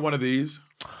 Or one of these.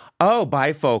 Oh,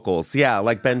 bifocals. Yeah,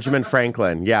 like Benjamin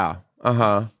Franklin. Yeah.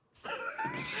 The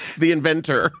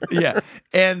inventor. Yeah.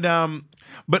 And...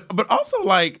 But also,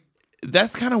 like,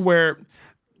 that's kind of where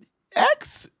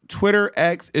Twitter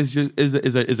X is just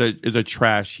is a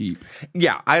trash heap.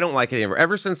 Yeah, I don't like it anymore.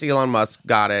 Ever since Elon Musk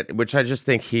got it, which I just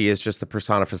think he is just the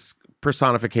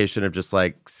personification of just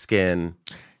like skin.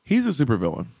 He's a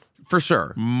supervillain. For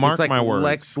sure. Mark it's like my words.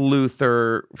 Lex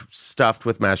Luthor stuffed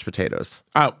with mashed potatoes.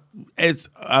 Oh, it's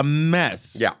a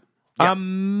mess. Yeah. A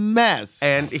mess.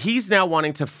 And he's now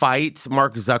wanting to fight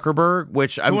Mark Zuckerberg,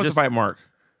 which Who wants to fight Mark?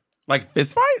 Like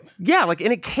fist fight? Yeah, like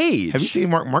in a cage. Have you seen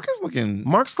Mark? Mark's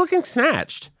looking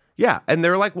snatched. Yeah, and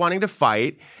they're like wanting to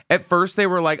fight. At first they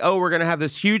were like, oh, we're going to have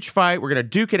this huge fight. We're going to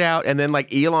duke it out. And then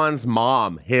like Elon's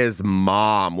mom, his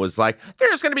mom was like,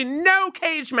 there's going to be no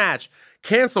cage match.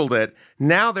 Canceled it.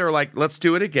 Now they're like, let's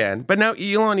do it again. But now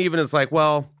Elon even is like,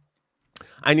 well,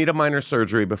 I need a minor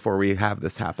surgery before we have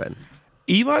this happen.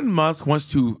 Elon Musk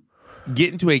wants to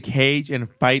get into a cage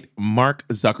and fight Mark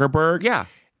Zuckerberg. Yeah.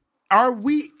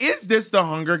 Is this the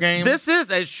Hunger Games?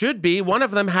 It should be. One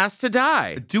of them has to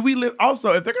die. Do we live?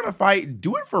 Also, if they're going to fight,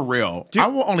 do it for real. I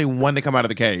want only one to come out of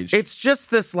the cage. It's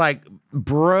just this like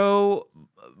bro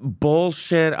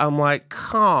bullshit. I'm like,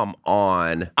 come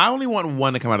on. I only want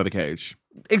one to come out of the cage.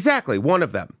 Exactly. One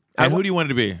of them. And who do you want it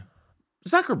to be?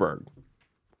 Zuckerberg.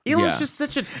 Elon's just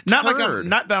such a not turd.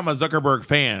 not that I'm a Zuckerberg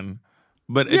fan,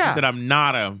 but it's just that I'm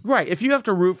not a right. If you have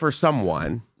to root for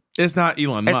someone, it's not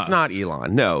Elon Musk. It's not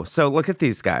Elon. No. So look at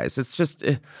these guys. It's just.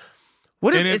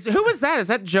 What who is that? Is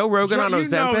that Joe Rogan on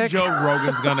Ozempic? You know Joe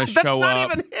Rogan's gonna show up.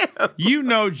 That's not even him. You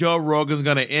know Joe Rogan's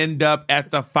gonna end up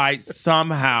at the fight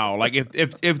somehow. Like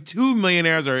if two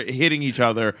millionaires are hitting each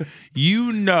other,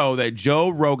 you know that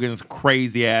Joe Rogan's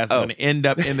crazy ass is gonna end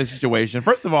up in this situation.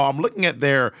 First of all, I'm looking at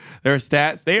their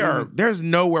stats. There's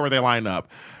nowhere where they line up.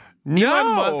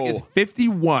 Elon Musk is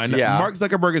 51. Yeah. Mark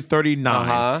Zuckerberg is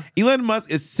 39. Elon Musk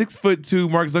is 6'2".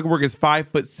 Mark Zuckerberg is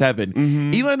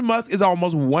 5'7". Elon Musk is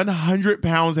almost 100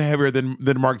 pounds heavier than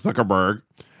Mark Zuckerberg.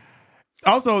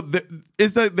 Also,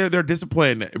 it's like their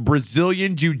discipline: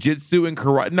 Brazilian jiu-jitsu and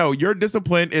karate. No, your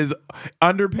discipline is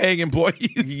underpaying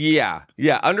employees. Yeah,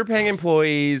 underpaying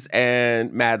employees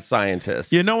and mad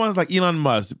scientists. Yeah, no one's like Elon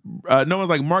Musk. No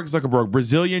one's like Mark Zuckerberg,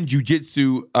 Brazilian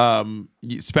jiu-jitsu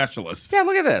specialist. Yeah,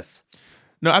 look at this.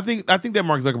 No, I think that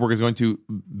Mark Zuckerberg is going to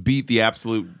beat the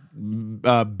absolute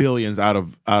billions out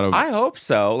of. I hope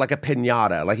so. Like a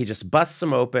pinata, like he just busts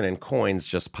them open and coins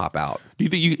just pop out. Do you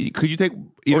think could you take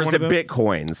either or is one it of them?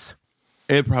 Bitcoins?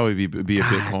 It'd probably be a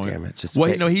Bitcoin. Damn it! Just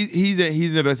he's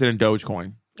invested in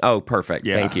Dogecoin. Oh, perfect.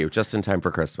 Yeah. Thank you. Just in time for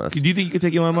Christmas. Do you think you could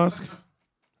take Elon Musk?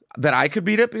 That I could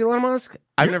beat up Elon Musk?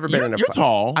 I've never been in a fight. You're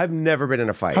tall. I've never been in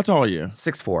a fight. How tall are you?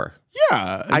 6'4".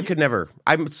 Yeah, I could never.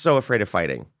 I'm so afraid of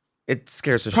fighting. It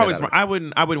scares the probably shit out smart. of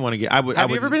me. I wouldn't want to get. Have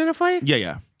you ever been in a fight?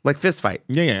 Yeah. Like fist fight?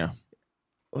 Yeah.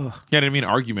 Ugh. Yeah, I didn't mean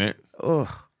argument. Ugh.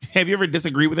 Have you ever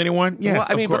disagreed with anyone? Yes, well,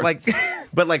 I mean, of course.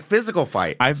 but like physical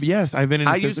fight. I've been in.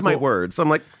 I use my words. I'm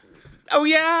like, oh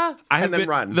yeah, and then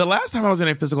run. The last time I was in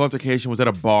a physical altercation was at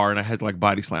a bar, and I had to like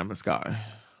body slam this guy.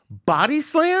 Body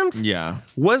slammed? Yeah.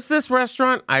 Was this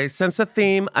restaurant? I sense a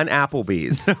theme. An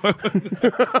Applebee's.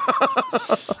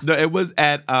 No, it was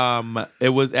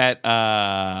at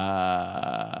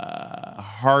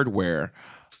Hardware.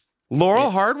 Laurel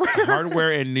Hardware?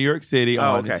 Hardware in New York City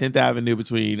on okay. 10th Avenue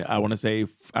between, I want to say,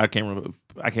 I can't remember,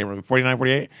 49,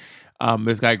 48.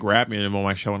 This guy grabbed me on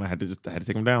my show and I had to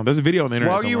take him down. There's a video on the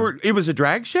internet. While it was a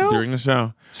drag show? During the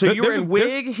show. So you were in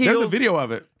wig, heels? There's a video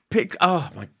of it. Oh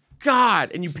my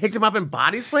God. And you picked him up and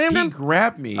body slammed him? He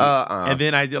grabbed me. And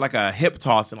then I did like a hip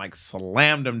toss and like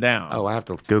slammed him down. Oh, I have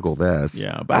to Google this.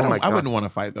 Yeah, but I wouldn't want to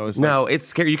fight though. It's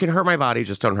scary. You can hurt my body,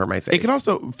 just don't hurt my face. It can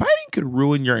also, fighting could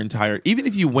ruin your entire, even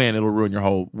if you win, it'll ruin your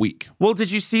whole week. Well,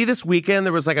 did you see this weekend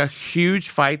there was like a huge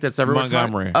fight that's everyone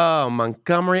Montgomery.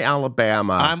 Montgomery,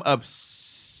 Alabama. I'm obsessed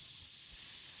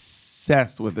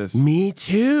with this. Me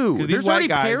too. There's already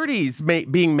parodies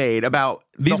being made about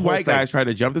these white guys tried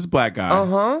to jump this black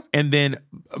guy. And then,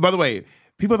 by the way,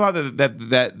 people thought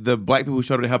that the black people who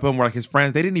showed up to help him were like his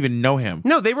friends. They didn't even know him.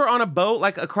 No, they were on a boat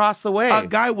like across the way. A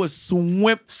guy was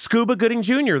Scuba Gooding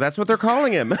Jr. That's what they're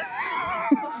calling him.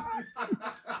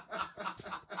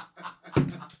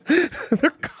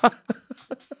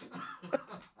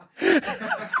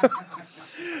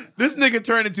 This nigga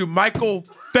turned into Michael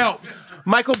Phelps.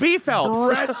 Michael B.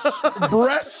 Phelps.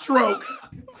 Breaststrokes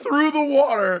through the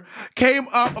water, came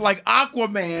up like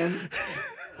Aquaman.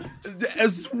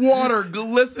 As water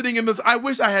glistening in this. I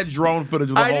wish I had drone footage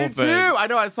of the whole thing. I did too. I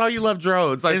know. I saw you love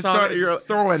drones. I saw started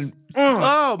throwing.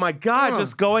 Oh my God,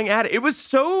 just going at it. It was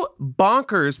so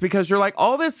bonkers because you're like,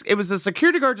 all this, it was a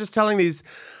security guard just telling these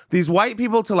white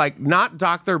people to like not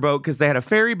dock their boat because they had a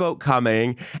ferry boat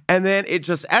coming. And then it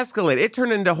just escalated. It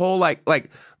turned into whole like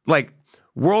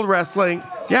world wrestling.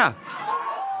 Yeah.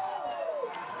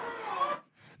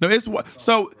 No, it's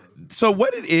so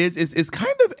what it is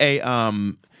kind of a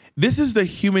this is the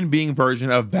human being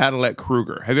version of Battle at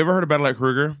Kruger. Have you ever heard of Battle at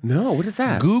Kruger? No, what is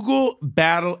that? Google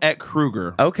Battle at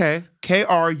Kruger. Okay.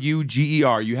 Kruger.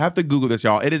 You have to Google this,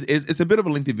 y'all. It's a bit of a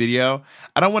lengthy video.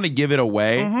 I don't want to give it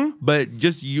away, but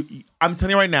just I'm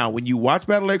telling you right now, when you watch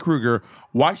Battle at Kruger,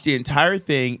 watch the entire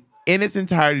thing in its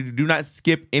entirety. Do not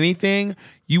skip anything.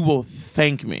 You will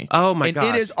thank me. Oh my god!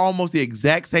 And it is almost the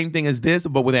exact same thing as this,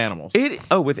 but with animals. With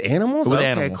animals? With okay,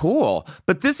 animals. Cool.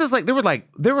 But this is like there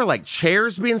were like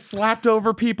chairs being slapped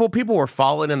over people. People were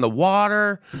falling in the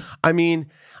water. I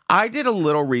mean, I did a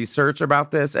little research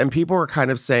about this, and people were kind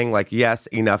of saying like, yes,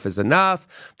 enough is enough.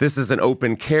 This is an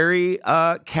open carry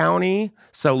county,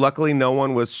 so luckily no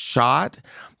one was shot.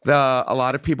 A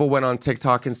lot of people went on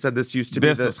TikTok and said this used to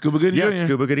be the Scuba Gooding Jr. Yeah,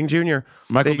 Scuba Gooding Jr.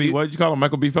 What did you call him?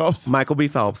 Michael B. Phelps? Michael B.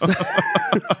 Phelps.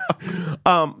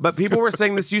 But people were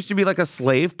saying this used to be like a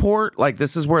slave port. Like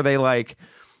this is where they like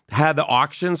had the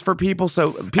auctions for people.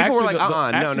 So people were like,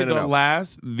 no.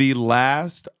 The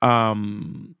last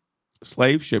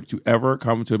slave ship to ever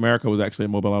come to America was actually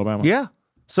in Mobile, Alabama. Yeah.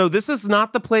 So this is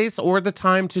not the place or the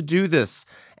time to do this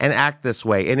and act this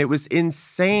way. And it was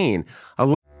insane.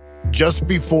 Just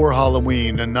before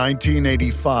Halloween in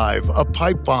 1985, a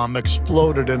pipe bomb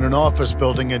exploded in an office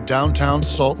building in downtown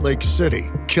Salt Lake City,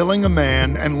 killing a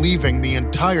man and leaving the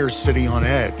entire city on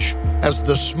edge. As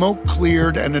the smoke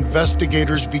cleared and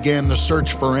investigators began the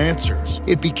search for answers,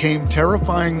 it became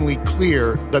terrifyingly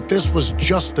clear that this was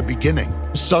just the beginning.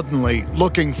 Suddenly,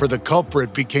 looking for the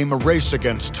culprit became a race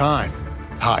against time.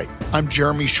 Hi, I'm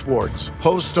Jeremy Schwartz,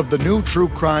 host of the new true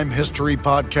crime history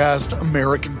podcast,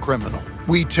 American Criminal.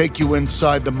 We take you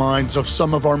inside the minds of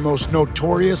some of our most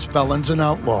notorious felons and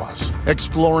outlaws,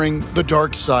 exploring the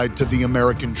dark side to the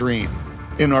American dream.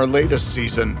 In our latest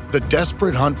season, the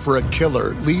desperate hunt for a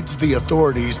killer leads the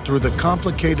authorities through the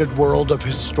complicated world of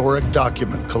historic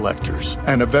document collectors,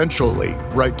 and eventually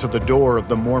right to the door of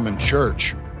the Mormon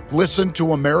Church. Listen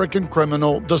to American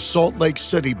Criminal: The Salt Lake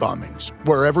City Bombings,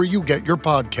 wherever you get your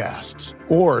podcasts.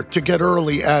 Or to get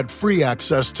early ad-free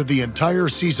access to the entire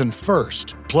season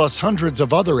first, plus hundreds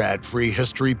of other ad-free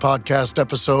history podcast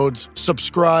episodes,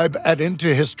 subscribe at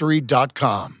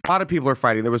intohistory.com. A lot of people are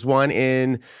fighting. There was one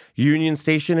in Union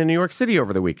Station in New York City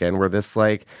over the weekend where this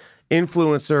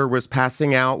influencer was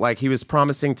passing out, he was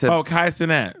promising to... Oh, Kai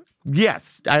Cenat.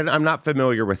 Yes, I'm not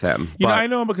familiar with him. You know, I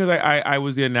know him because I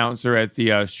was the announcer at the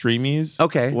Streamies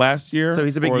last year. So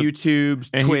he's a big YouTube,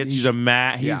 Twitch.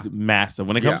 He's massive.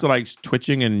 When it comes to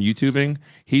twitching and YouTubing,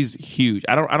 he's huge.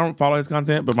 I don't follow his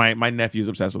content, but my nephew's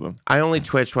obsessed with him. I only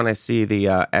twitch when I see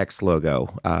the X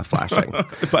logo flashing.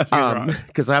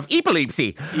 Because I have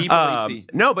epilepsy.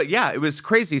 No, but yeah, it was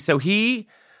crazy. So he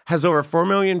has over 4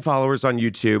 million followers on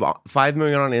YouTube, 5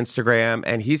 million on Instagram,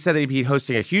 and he said that he'd be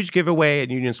hosting a huge giveaway at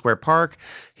Union Square Park.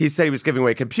 He said he was giving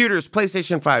away computers,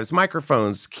 PlayStation 5s,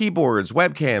 microphones, keyboards,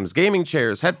 webcams, gaming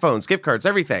chairs, headphones, gift cards,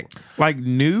 everything.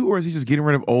 New, or is he just getting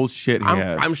rid of old shit he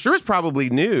has? I'm sure it's probably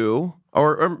new,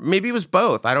 or maybe it was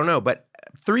both. I don't know, but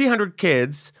 300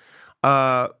 kids...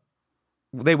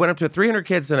 they went up to 300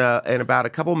 kids in about a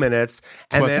couple minutes,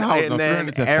 and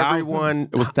then everyone.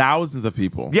 It was thousands of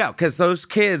people. Yeah, because those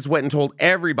kids went and told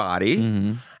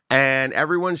everybody, and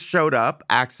everyone showed up.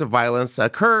 Acts of violence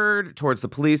occurred towards the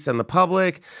police and the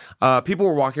public. People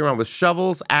were walking around with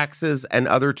shovels, axes, and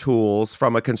other tools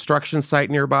from a construction site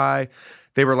nearby.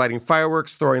 They were lighting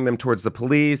fireworks, throwing them towards the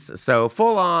police. So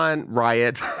full-on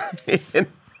riot.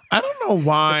 I don't know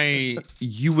why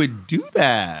you would do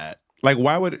that.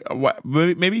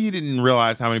 Maybe he didn't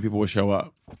realize how many people would show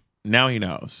up. Now he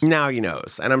knows.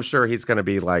 And I'm sure he's going to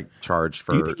be charged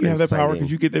for. Do you think you have that power?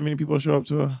 Could you get that many people to show up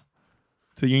to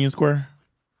Union Square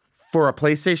for a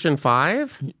PlayStation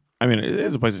 5? I mean, it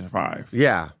is a PlayStation 5.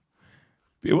 Yeah,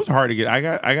 it was hard to get. I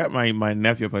got my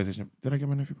nephew a PlayStation. Did I get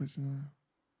my nephew a PlayStation 5?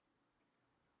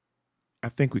 I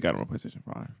think we got him a PlayStation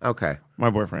 5. Okay. My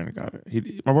boyfriend got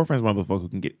it. My boyfriend's one of those folks who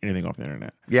can get anything off the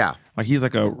internet. Yeah. He's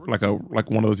like one of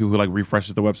those people who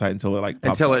refreshes the website until it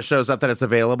pops it shows up that it's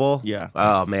available. Yeah.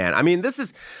 Oh man. I mean,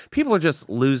 people are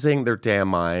just losing their damn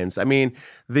minds. I mean,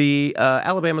 the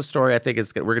Alabama story, I think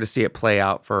we're going to see it play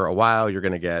out for a while. You're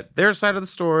going to get their side of the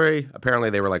story.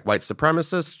 Apparently they were white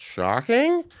supremacists.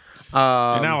 Shocking. In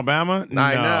Alabama? No.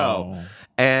 I know.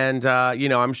 And,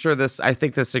 I'm sure I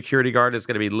think the security guard is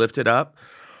going to be lifted up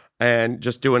and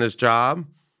just doing his job.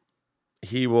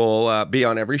 He will be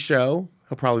on every show.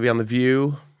 He'll probably be on The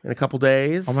View in a couple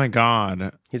days. Oh, my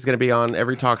God. He's going to be on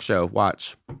every talk show.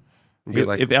 Watch.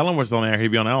 If Ellen was still there, he'd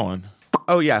be on Ellen.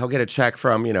 Oh, yeah. He'll get a check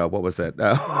from, what was it?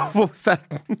 What was that?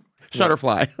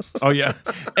 Shutterfly. Oh yeah,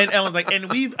 and Ellen's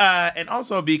and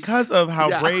also because of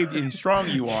how brave and strong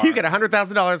you are, you get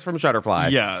 $100,000 from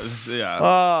Shutterfly. Yeah.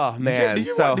 Oh man,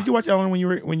 did you watch Ellen when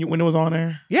it was on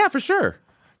there? Yeah, for sure.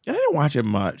 I didn't watch it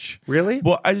much. Really?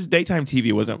 Well, daytime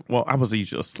TV wasn't. Well, I was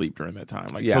usually asleep during that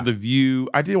time. Yeah. So The View,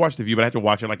 I did watch The View, but I had to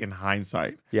watch it in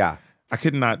hindsight. Yeah. I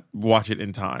could not watch it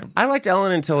in time. I liked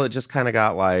Ellen until it just kind of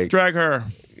got drag her.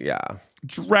 Yeah.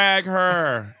 Drag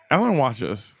her. Ellen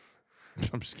watches.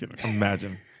 I'm just kidding.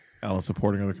 Imagine Ellen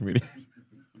supporting other comedians.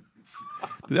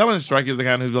 Ellen Stryker is the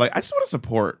kind who's I just want to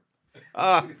support.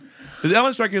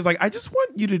 Ellen Stryker is I just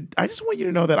want you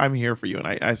to know that I'm here for you and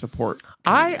I support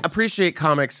comedians. I appreciate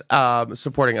comics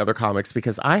supporting other comics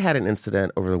because I had an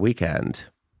incident over the weekend,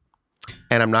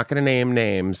 and I'm not going to name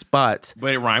names, but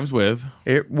it rhymes with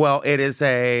it. Well, it is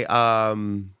a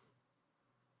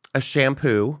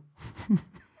shampoo.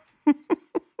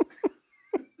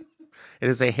 It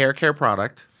is a hair care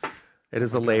product. It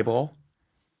is a label.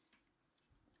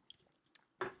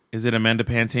 Is it Amanda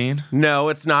Pantene? No,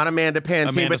 it's not Amanda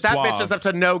Pantene, Amanda but that Suave. bitch is up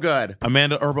to no good.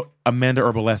 Amanda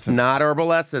Herbal Essence. Not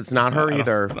Herbal Essence, not her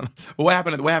either. I don't know. What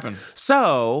happened? What happened?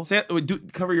 So,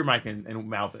 Cover your mic and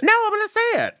mouth it. no, I'm going to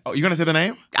say it. Oh, you're going to say the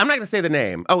name? I'm not going to say the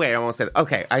name. Oh, wait, I won't say it.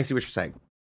 Okay, I see what you're saying.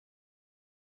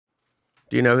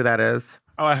 Do you know who that is?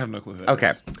 Oh, I have no clue who that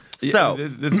Okay. is. So,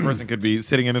 this person could be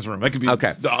sitting in this room. That could be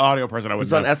Okay. the audio person I would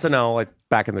it was know. on SNL like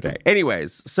back in the day.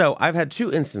 Anyways, so I've had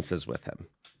 2 instances with him.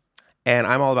 And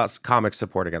I'm all about comics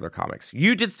supporting other comics.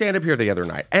 You did stand up here the other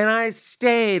night, and I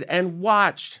stayed and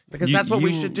watched because that's what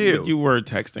we should do. You were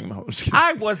texting the host.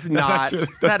 I was not.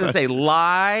 That is a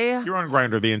lie. You were on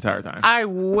Grindr the entire time. I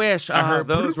wish.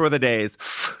 Those were the days.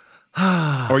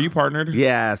 Are you partnered?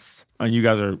 Yes. And you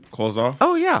guys are closed off?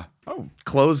 Oh, yeah. Oh,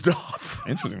 Closed off.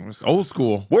 interesting. It's old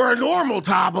school. We're a normal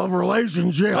type of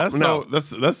relationship.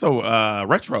 That's so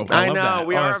retro. I love know, that.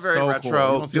 we are that's very so retro.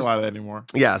 Cool. You don't see a lot of that anymore.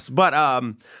 Yes. But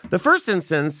the first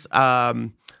instance, I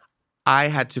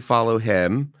had to follow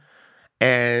him,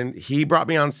 and he brought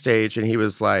me on stage, and he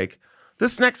was like,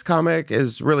 this next comic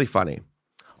is really funny.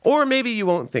 Or maybe you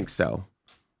won't think so.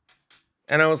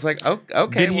 And I was like, oh,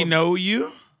 okay. Did he know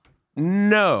you?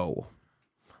 No.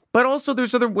 But also,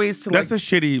 there's other ways to That's a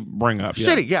shitty bring up.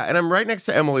 Shitty, yeah. And I'm right next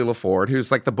to Emily LaFord, who's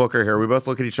like the booker here. We both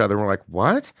look at each other and we're like,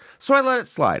 what? So I let it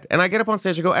slide. And I get up on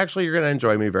stage and go, actually, you're going to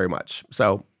enjoy me very much.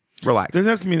 So relax.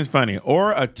 Doesn't mean it's funny.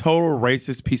 Or a total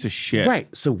racist piece of shit. Right.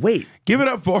 So wait. Give it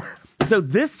up for. So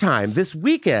this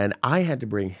weekend, I had to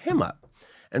bring him up.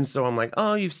 And so I'm like,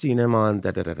 oh, you've seen him on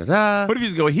da-da-da-da-da. What if you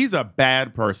just go, he's a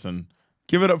bad person?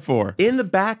 Give it up for. In the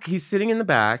back, he's sitting in the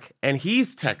back, and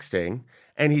he's texting,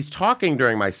 and he's talking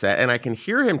during my set, and I can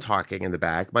hear him talking in the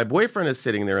back. My boyfriend is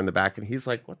sitting there in the back, and he's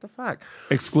like, what the fuck?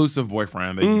 Exclusive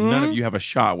boyfriend that none of you have a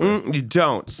shot with. You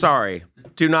don't. Sorry.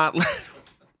 Do not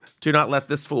let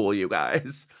this fool you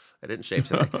guys. I didn't shave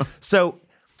today. So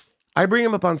I bring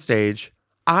him up on stage.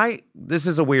 This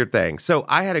is a weird thing. So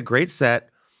I had a great set.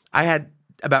 I had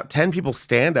about 10 people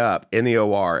stand up in the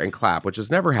OR and clap, which has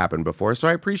never happened before. So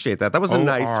I appreciate that. That was a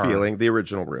nice feeling. The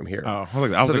original room here. Oh, I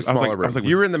was like,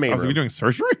 you were in the main room. room. We doing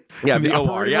surgery? Yeah, in the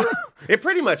OR. Yeah, it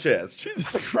pretty much is.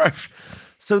 Jesus Christ.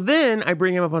 So then I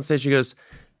bring him up on stage. He goes,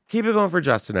 keep it going for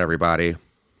Justin, everybody.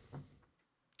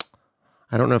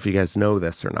 I don't know if you guys know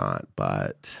this or not,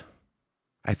 but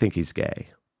I think he's gay.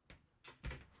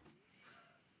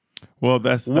 Well,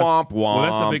 that's womp womp.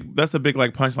 Well, that's a big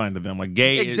like punchline to them. Like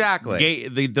gay, exactly.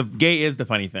 The gay is the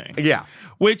funny thing. Yeah.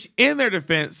 Which, in their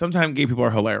defense, sometimes gay people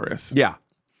are hilarious. Yeah.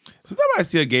 Sometimes I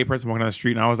see a gay person walking down the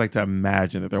street, and I always like to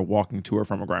imagine that they're walking to or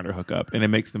from a Grindr hookup, and it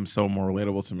makes them so more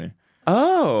relatable to me.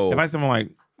 Oh. If I see someone like,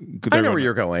 I know where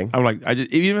you're going. I'm like,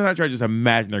 even if I try to just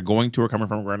imagine they're going to or coming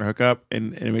from a Grindr hookup,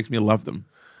 and it makes me love them.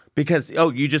 Because,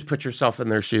 you just put yourself in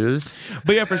their shoes.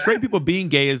 But yeah, for straight people, being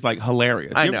gay is like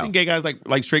hilarious. I You know. ever seen gay guys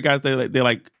like straight guys?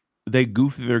 They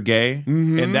goof that they're gay,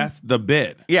 and that's the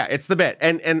bit. Yeah, it's the bit.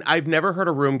 And I've never heard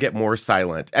a room get more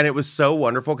silent. And it was so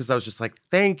wonderful because I was just like,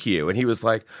 thank you. And he was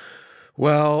like,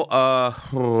 well,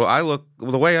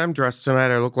 the way I'm dressed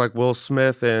tonight, I look like Will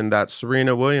Smith in that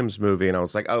Serena Williams movie. And I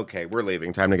was like, okay, we're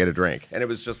leaving. Time to get a drink. And it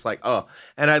was just like, oh.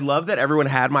 And I love that everyone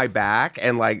had my back,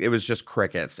 and like it was just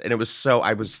crickets. And it was so,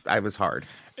 I was hard.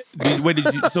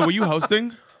 So were you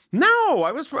hosting? No,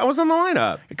 I was on the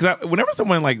lineup. Because whenever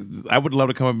someone I would love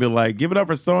to come and be like, give it up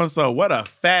for so-and-so. What a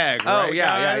fag, right, Oh,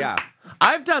 yeah.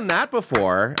 I've done that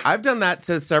before. I've done that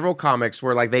to several comics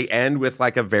where like they end with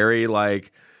like a very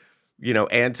like,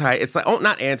 it's like,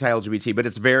 not anti-LGBT, but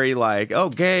it's very like,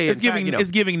 gay. It's giving Neo.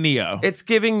 It's giving Neo. It's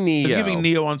giving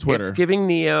Neo on Twitter. It's giving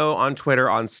Neo on Twitter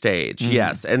on stage,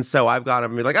 yes. And so I've got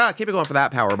them and be like, keep it going for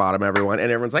that power bottom, everyone.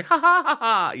 And everyone's like, ha, ha, ha,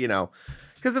 ha,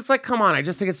 Because it's like, come on, I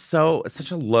just think it's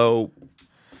such a low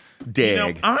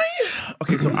dig.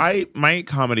 My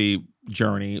comedy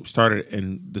journey started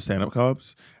in the stand-up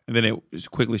clubs, and then it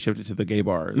just quickly shifted to the gay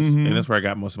bars, and that's where I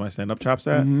got most of my stand-up chops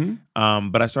at.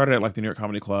 But I started at like the New York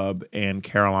Comedy Club and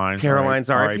Caroline's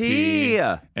R.I.P.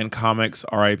 and Comics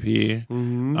R.I.P.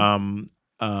 And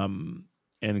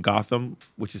Gotham,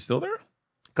 which is still there.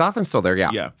 Gotham's still there, yeah.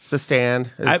 Yeah. The Stand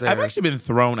is I've there. actually been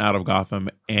thrown out of Gotham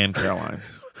and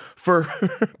Caroline's. For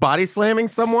body slamming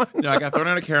someone? No, I got thrown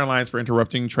out of Caroline's for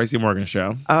interrupting Tracy Morgan's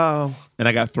show. Oh. And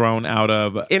I got thrown out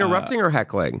of... Interrupting or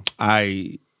heckling?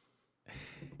 Do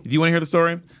you want to hear the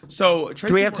story? So,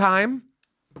 do we have time?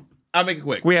 I'll make it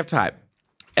quick. We have time.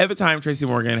 At the time, Tracy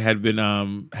Morgan had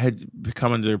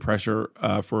come under pressure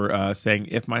for saying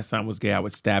if my son was gay, I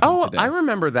would stab him to death. I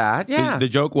remember that. Yeah. The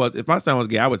joke was if my son was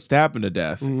gay, I would stab him to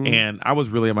death. And I was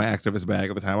really in my activist bag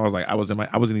at the time. I was like, I was in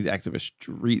these activist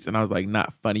streets, and I was like,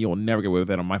 not funny. You'll never get away with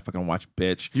that on my fucking watch,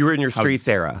 bitch. You were in your streets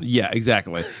era. Yeah,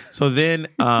 exactly. So then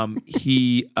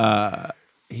he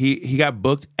got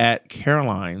booked at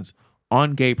Caroline's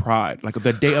on Gay Pride, like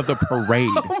the day of the parade.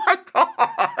 Oh my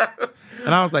God.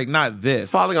 And I was like, not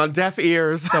this. Falling on deaf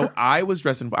ears. So I was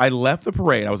I left the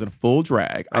parade. I was in full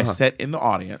drag. I sat in the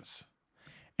audience.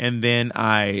 And then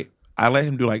I let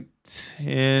him do like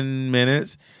 10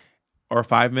 minutes or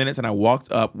 5 minutes. And I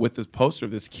walked up with this poster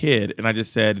of this kid. And I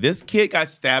just said, this kid got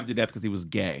stabbed to death because he was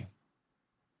gay.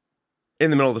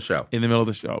 In the middle of the show. In the middle of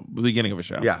the show. The beginning of a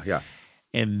show. Yeah.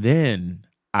 And then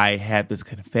I had this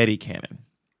confetti cannon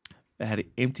that had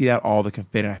emptied out all the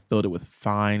confetti. And I filled it with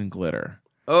fine glitter.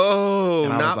 Oh,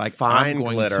 and I not was like, fine I'm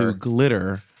going glitter. to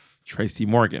glitter Tracy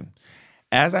Morgan.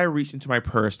 As I reached into my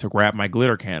purse to grab my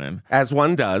glitter cannon, as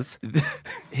one does,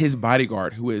 his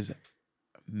bodyguard, who is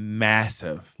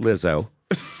massive, Lizzo.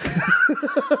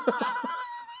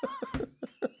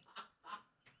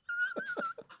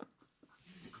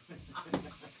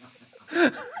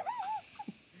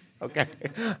 Okay.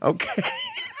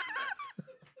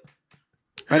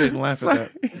 I didn't laugh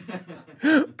at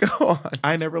that. Go on.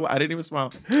 I didn't even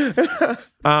smile.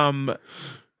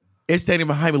 It's standing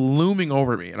behind me, looming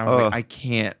over me. And I was like, I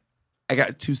can't. I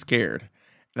got too scared.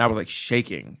 And I was like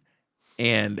shaking.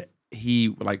 And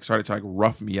he like started to like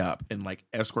rough me up and like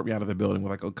escort me out of the building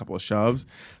with like a couple of shoves.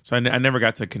 So I never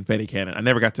got to confetti cannon. I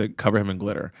never got to cover him in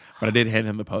glitter. But I did hand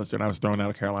him the poster, and I was thrown out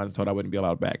of Carolina and told I wouldn't be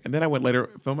allowed back. And then I went later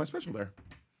film my special there.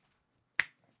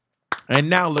 And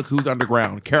now look who's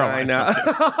underground. Caroline. I know.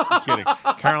 I'm kidding.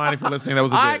 Caroline, if you're listening, that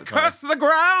was a bit. I cursed the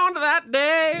ground that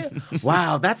day.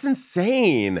 Wow, that's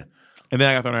insane. And then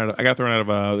I got thrown out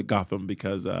of Gotham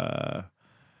because I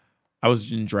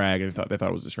was in drag and they thought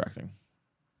it was distracting.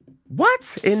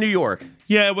 What? In New York?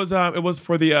 Yeah, it was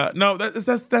for the no, that's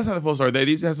not the full story. They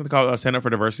used to have something called Stand Up for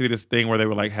Diversity, this thing where they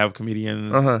would like have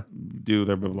comedians do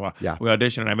their blah blah blah. Yeah. We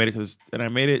auditioned and I made it to this, and I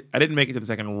didn't make it to the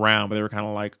second round, but they were kind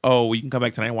of like, oh, well, you can come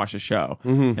back tonight and watch the show.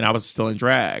 And I was still in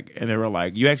drag, and they were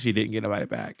like, you actually didn't get invited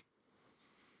back.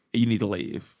 You need to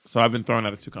leave. So I've been thrown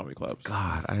out of 2 comedy clubs.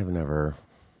 God, I have never.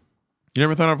 You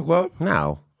never thrown out of a club?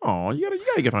 No. Oh, you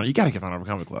gotta get thrown. You gotta get thrown out of a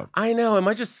comedy club. I know.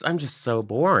 I'm just so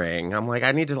boring. I'm like,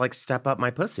 I need to like step up my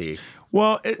pussy.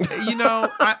 Well,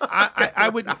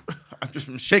 I would. I'm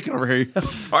just shaking over here.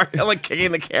 Sorry, I'm like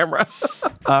kicking the camera.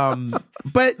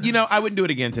 But I wouldn't do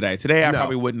it again today. Today, I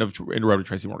probably wouldn't have interrupted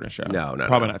Tracy Morgan's show. No,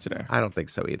 probably not today. I don't think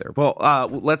so either. Well,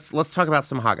 let's talk about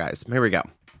some hot guys. Here we go.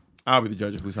 I'll be the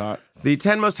judge of who's hot. The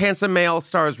 10 most handsome male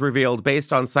stars revealed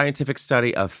based on scientific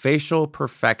study of facial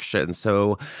perfection.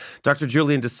 So Dr.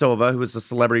 Julian De Silva, who is a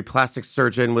celebrity plastic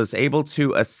surgeon, was able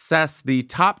to assess the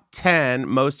top 10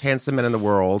 most handsome men in the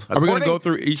world. Are we going to go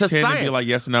through each 10 and be like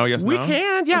yes, no, yes, we no? We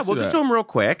can, yeah. We'll just do them real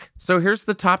quick. So here's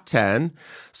the top 10.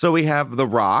 So we have The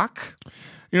Rock.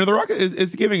 The Rock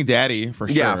is giving daddy for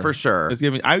sure. Yeah, for sure. It's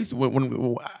giving. I used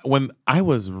to, when I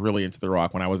was really into The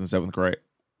Rock when I was in 7th grade.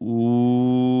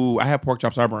 Ooh, I had pork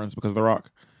chop sideburns because of The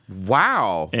Rock.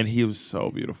 Wow. And he was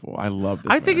so beautiful. I love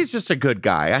this. I think he's just a good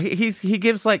guy. He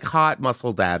gives like hot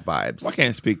muscle dad vibes. Well, I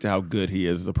can't speak to how good he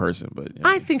is as a person, but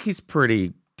I think he's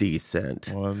pretty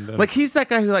decent. Well, like he's that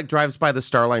guy who like drives by the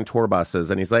Starline tour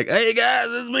buses and he's like, "Hey guys,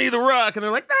 it's me, The Rock," and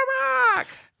they're like, "The Rock."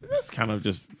 That's kind of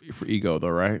just for ego, though,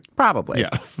 right? Probably. Yeah.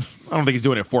 I don't think he's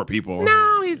doing it for people.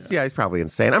 No, he's probably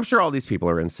insane. I'm sure all these people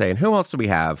are insane. Who else do we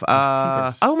have?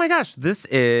 Oh my gosh, this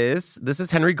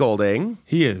is Henry Golding.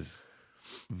 He is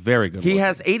very good. He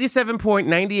has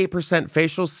 87.98%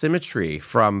 facial symmetry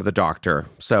from the doctor.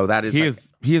 So that is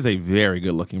he is a very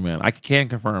good looking man. I can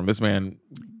confirm this man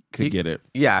could get it.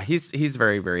 Yeah, he's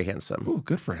very, very handsome. Ooh,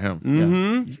 good for him.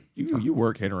 Mm-hmm. Yeah. You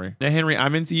work, Henry. Now, Henry,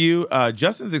 I'm into you.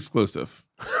 Justin's exclusive.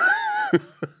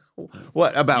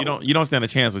 What about you don't stand a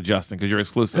chance with Justin because you're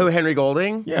exclusive. Who, Henry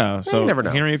Golding? Yeah. So you never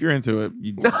know. Henry, if you're into it,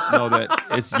 you know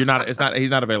that he's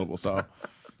not available. So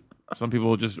some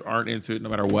people just aren't into it no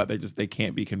matter what. They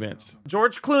can't be convinced.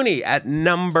 George Clooney at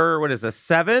number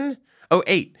 7? Oh,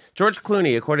 8. George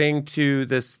Clooney, according to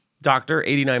this doctor,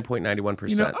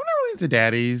 89.91%. I'm not really into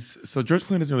daddies, so George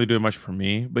Clooney isn't really doing much for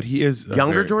me. But he is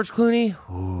younger George Clooney.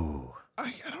 Ooh.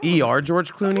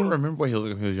 George Clooney. I don't remember what he looked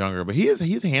like when he was younger, but he's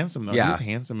handsome though. Yeah. He's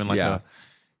handsome and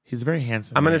he's very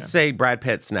handsome. I'm going to say Brad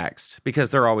Pitt's next because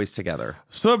they're always together.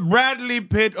 Sir Bradley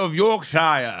Pitt of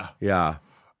Yorkshire. Yeah.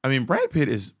 I mean, Brad Pitt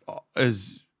is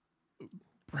his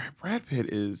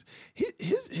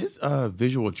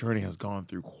visual journey has gone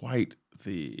through quite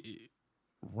the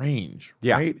range,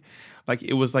 Yeah. right? Like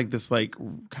it was like this, like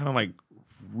kind of like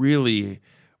really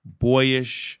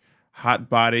boyish, hot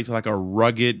body to like a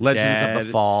rugged Legends dad, of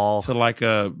the Fall. to like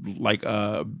a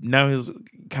now he's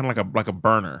kind of like a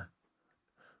burner.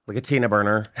 Like a Tina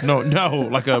Burner. No,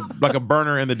 like a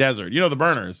burner in the desert. You know the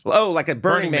burners. Oh, like a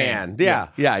Burning Man. Yeah.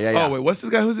 Oh wait, what's this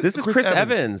guy? Who's This is Chris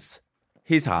Evans.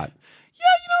 He's hot.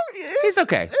 Yeah, He's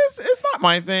okay. It's not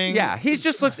my thing. Yeah, he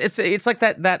just looks. It's like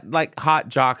that like hot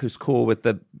jock who's cool with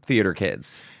the theater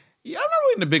kids. Yeah, I'm not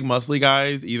really into big muscly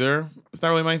guys either. It's not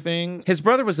really my thing. His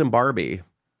brother was in Barbie,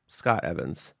 Scott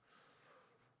Evans.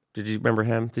 Did you remember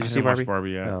him? Did you see didn't watch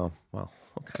Barbie? Barbie yet. Oh, well.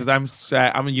 Because I'm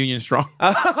sad. I'm a union strong.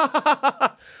 6,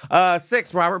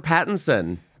 Robert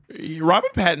Pattinson.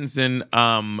 Robert Pattinson.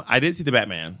 I did see the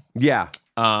Batman. Yeah.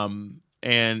 And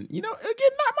again,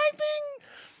 not my thing.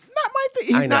 Not my thing.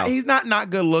 He's not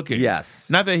good looking. Yes.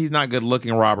 Not that he's not good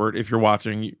looking, Robert. If you're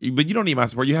watching, but you don't need my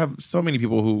support. You have so many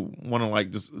people who want to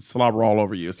like just slobber all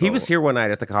over you. So. He was here one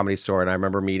night at the Comedy Store, and I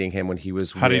remember meeting him when he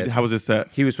was. How was his set?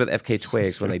 He was with FK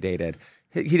Twigs when they dated.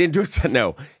 He didn't do it.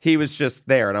 No, he was just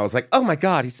there, and I was like, "Oh my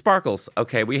God, he sparkles."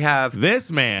 Okay, we have this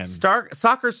man,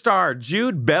 soccer star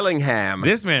Jude Bellingham.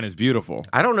 This man is beautiful.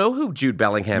 I don't know who Jude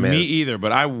Bellingham is. Me either,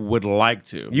 but I would like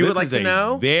to. You would like to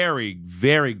know? Very,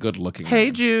 very good looking. Hey,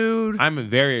 man. Jude. I'm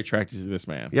very attracted to this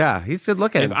man. Yeah, he's good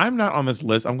looking. If I'm not on this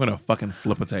list, I'm gonna fucking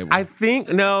flip a table. I think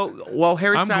no. Well,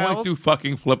 Harry Styles. I'm going to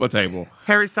fucking flip a table.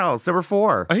 Harry Styles. There were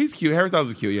 4. Oh, he's cute. Harry Styles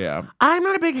is cute. Yeah. I'm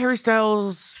not a big Harry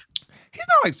Styles. He's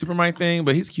not like super my thing,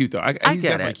 but he's cute though. He's get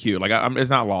definitely it. cute. Like it's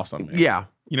not lost on me. Yeah,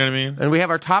 you know what I mean. And we have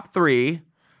our top 3.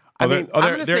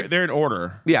 They're in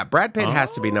order. Yeah, Brad Pitt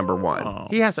has to be number 1.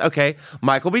 He has. Okay,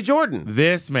 Michael B. Jordan.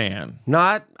 This man,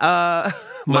 not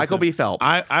Michael B. Phelps.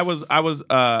 I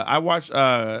watched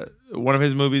one of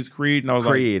his movies, Creed, and I was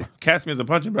like, cast me as a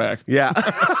punching bag. Yeah.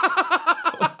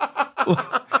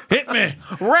 Hit me,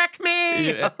 wreck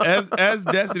me. As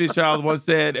Destiny's Child once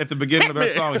said at the beginning of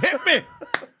their song, hit me.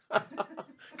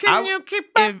 Can you keep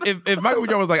up? If Michael B.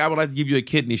 Jordan was like, I would like to give you a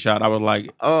kidney shot, I would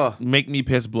like, make me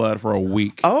piss blood for a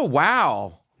week. Oh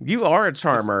wow, you are a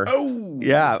charmer.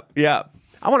 Yeah.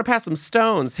 I want to pass some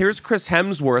stones. Here's Chris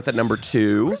Hemsworth at number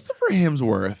 2. Christopher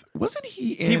Hemsworth, wasn't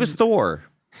he in? He was Thor.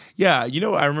 Yeah, you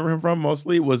know what I remember him from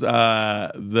mostly was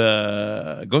the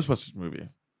Ghostbusters movie.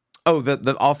 Oh,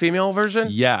 the all-female version?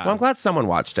 Yeah. Well, I'm glad someone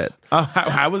watched it.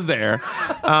 I was there.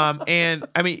 And,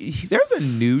 I mean, there's a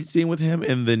nude scene with him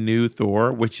in the new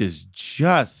Thor, which is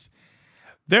just...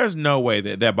 There's no way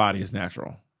that body is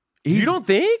natural. You don't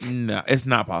think? No, it's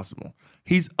not possible.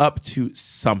 He's up to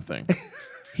something.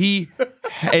 He's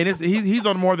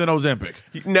on more than Ozempic.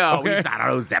 No, okay? He's not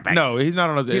on Ozempic. No, he's not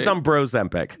on Ozempic. He's on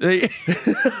Brozempic.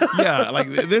 Yeah, like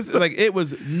this, like it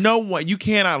was no one. You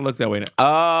cannot look that way now.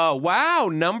 Oh, wow.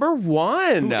 Number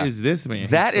 1. Who is this man?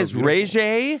 That is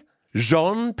Regé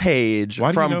Jean Page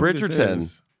from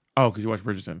Bridgerton. Oh, because you watch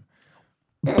Bridgerton.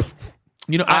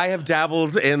 You know, I have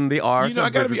dabbled in the art. I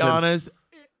got to be honest.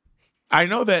 I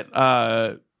know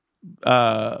that.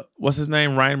 What's his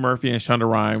name? Ryan Murphy and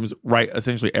Shonda Rhimes write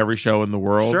essentially every show in the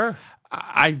world. Sure.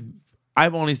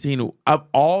 I've only seen, of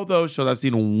all those shows, I've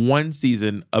seen 1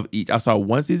 season of each. I saw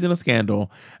 1 season of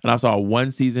Scandal, and I saw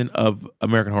 1 season of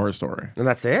American Horror Story. And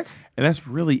that's it? And that's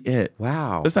really it.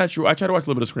 Wow. That's not true. I tried to watch a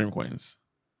little bit of Scream Queens.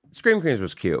 Scream Queens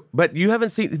was cute. But you haven't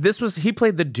seen, he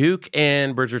played the Duke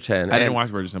in Bridgerton. I didn't watch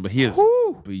Bridgerton, but he is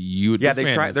beautiful. Yeah,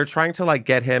 they're trying to like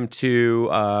get him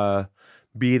to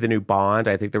be the new Bond.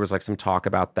 I think there was like some talk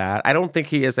about that. I don't think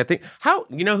he is. I think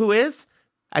you know who is?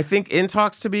 I think in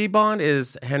talks to be Bond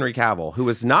is Henry Cavill, who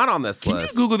is not on this list. Can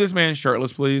you Google this man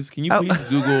shirtless, please? Can you please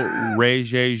Google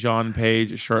Regé Jean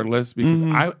Page shirtless?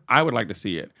 Because I would like to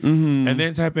see it. And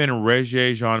then type in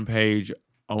Regé Jean Page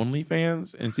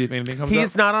OnlyFans and see if anything comes up.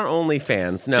 He's not on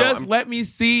OnlyFans. No. Just let me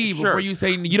see before you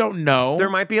say you don't know. There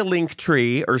might be a link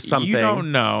tree or something. You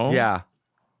don't know. Yeah.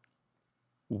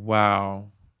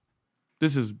 Wow.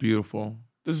 This is beautiful.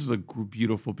 This is a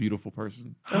beautiful, beautiful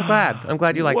person. I'm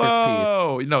glad you like this piece.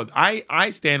 Oh, no, I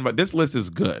stand by this list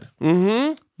is good.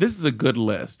 This is a good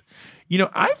list. You know,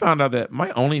 I found out that my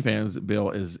OnlyFans bill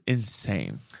is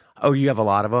insane. Oh, you have a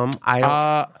lot of them?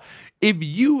 If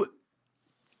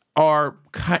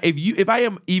I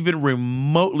am even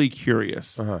remotely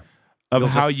curious of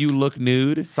how you look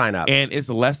nude, sign up. And it's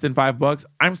less than $5,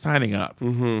 I'm signing up.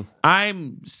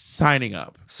 I'm signing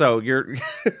up. So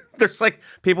there's like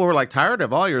people who are like tired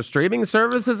of all your streaming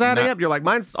services adding up. You're like,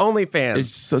 mine's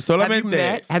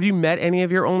OnlyFans. Have you met any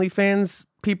of your OnlyFans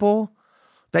people?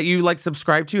 that you like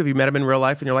subscribe to? Have you met him in real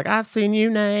life and you're like, I've seen you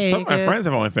naked? Some of my friends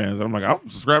have OnlyFans, and I'm like, I'll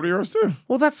subscribe to yours too.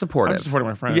 Well, that's supportive. I'm supporting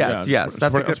my friends. Yes, yeah, yes.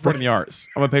 That's I'm supporting the arts.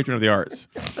 I'm a patron of the arts.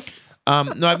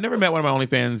 No, I've never met one of my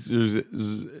OnlyFansers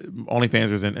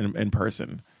in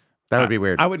person. That would be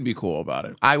weird. I wouldn't be cool about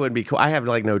it. I would be cool. I have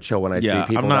like no chill when I see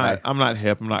people. I'm not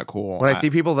hip. I'm not cool. When I see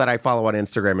people that I follow on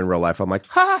Instagram in real life, I'm like,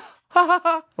 ha ha ha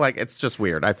ha. Like, it's just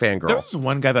weird. I fangirl. There's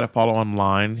one guy that I follow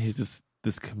online. He's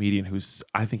this comedian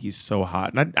I think he's so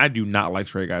hot. And I do not like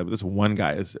straight guys, but this one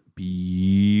guy is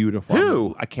beautiful.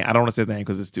 Who? I don't want to say the name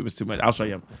because it's too much. I'll show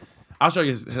you him. I'll show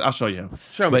you him.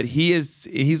 Show me. But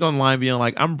he's online being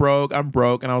like, I'm broke.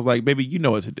 And I was like, baby, you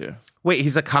know what to do. Wait,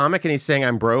 he's a comic and he's saying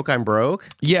I'm broke.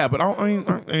 Yeah, but I mean,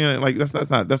 like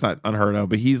that's not unheard of.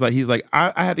 But he's like,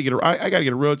 I got to get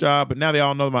a real job. But now they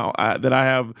all know that I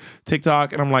have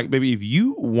TikTok, and I'm like, baby, if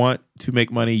you want to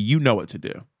make money, you know what to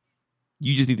do.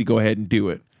 You just need to go ahead and do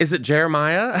it. Is it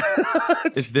Jeremiah?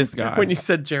 It's this guy. When you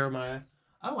said Jeremiah.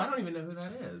 Oh, I don't even know who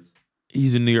that is.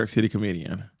 He's a New York City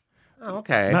comedian. Oh,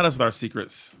 okay. Not us with our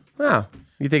secrets. Oh,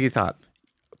 you think he's hot?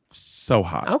 So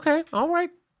hot. Okay, all right.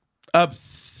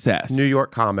 Obsessed. New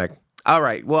York comic. All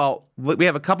right, well, we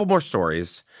have a couple more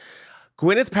stories.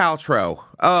 Gwyneth Paltrow,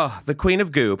 the queen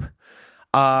of goop,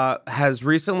 has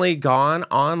recently gone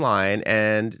online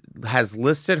and has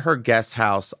listed her guest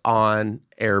house on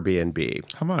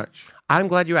Airbnb. How much? I'm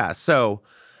glad you asked. So,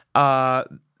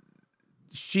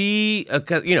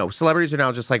 celebrities are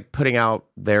now just like putting out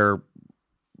their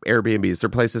Airbnbs, their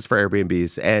places for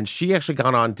Airbnbs, and she actually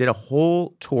gone on, did a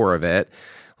whole tour of it.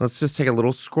 Let's just take a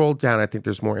little scroll down. I think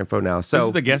there's more info now. So this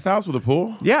is the guest house with a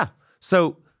pool? Yeah.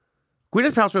 So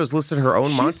Gwyneth Paltrow has listed her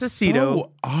own Montecito.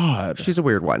 So odd. She's a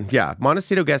weird one. Yeah.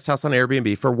 Montecito guest house on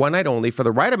Airbnb for one night only. For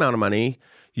the right amount of money,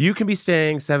 you can be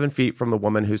staying 7 feet from the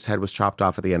woman whose head was chopped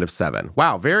off at the end of 7.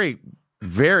 Wow. Very,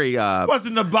 very. What's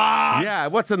in the box? Yeah.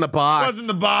 What's in the box? What's in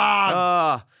the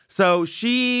box? So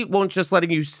she won't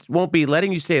be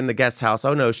letting you stay in the guest house.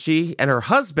 Oh no, she and her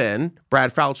husband,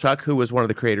 Brad Falchuk, who was one of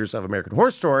the creators of American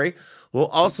Horror Story, will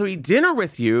also eat dinner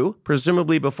with you,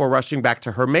 presumably before rushing back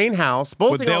to her main house,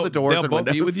 bolting all the doors and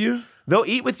windows. They'll both eat with you? They'll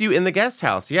eat with you in the guest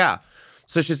house, yeah.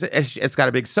 So it's got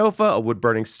a big sofa, a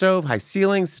wood-burning stove, high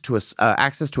ceilings,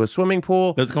 access to a swimming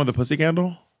pool. Does it come with a pussy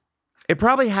candle? It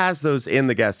probably has those in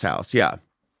the guest house, yeah.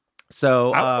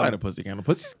 So I would like a pussy candle.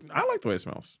 I like the way it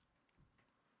smells.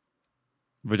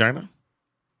 Vagina?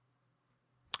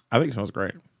 I think it smells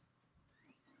great.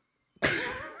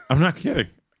 I'm not kidding.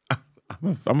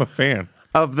 I'm a fan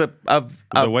of the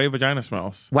way vagina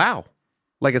smells. Wow,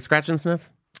 like a scratch and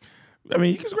sniff. I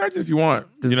mean, you can scratch it if you want.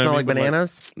 Does it smell like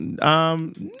bananas?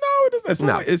 No, it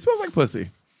doesn't. It smells like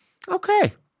pussy.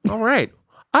 Okay, all right.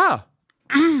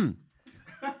 I'm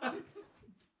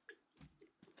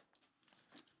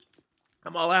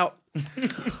all out.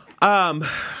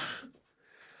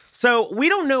 So we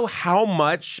don't know how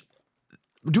much.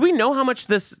 Do we know how much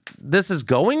this is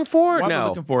going for? Why am I No.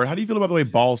 looking for it? How do you feel about the way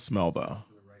balls smell, though?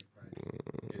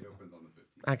 It opens on the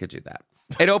 15th. I could do that.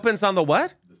 It opens on the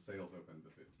what? The sales open the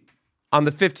 15th. On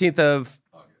the 15th of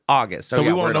August. So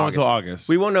we won't know until August.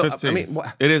 We won't know. 15th. I mean,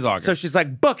 it is August. So she's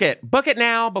like, book it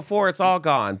now before it's all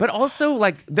gone. But also,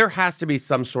 like, there has to be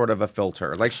some sort of a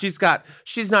filter. Like, she's not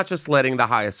just letting the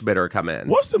highest bidder come in.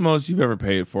 What's the most you've ever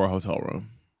paid for a hotel room?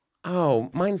 Oh,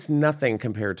 mine's nothing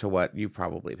compared to what you've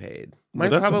probably paid.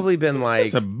 Mine's probably been like...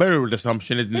 It's a bold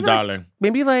assumption, isn't it, darling?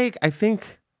 Maybe like, I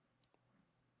think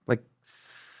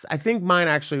mine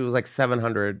actually was like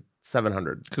 700.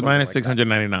 Because mine is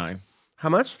 $699. How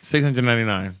much?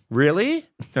 $699. Really?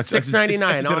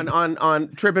 $699 on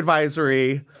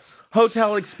TripAdvisory,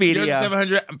 Hotel Expedia.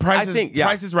 700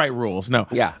 Price is Right rules. No.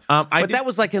 Yeah. That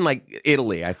was like in like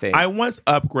Italy, I think. I once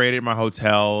upgraded my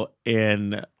hotel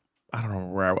in... I don't know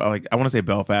where I want to say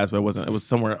Belfast, but it wasn't. It was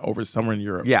somewhere in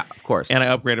Europe. Yeah, of course. And I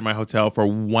upgraded my hotel for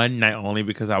one night only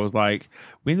because I was like,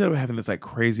 we ended up having this like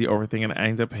crazy overthing, and I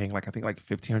ended up paying like I think like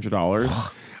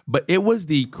 $1,500. But it was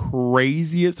the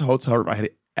craziest hotel room I had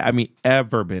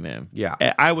ever been in. Yeah.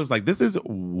 I was like, this is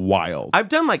wild. I've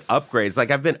done like upgrades.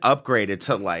 Like I've been upgraded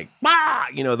to like,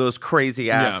 those crazy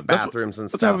ass bathrooms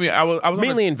and stuff. I was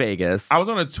mainly in Vegas. I was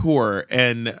on a tour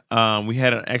and we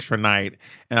had an extra night,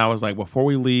 and I was like, before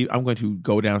we leave, I'm going to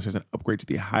go downstairs and upgrade to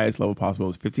the highest level possible.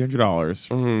 It was $1,500.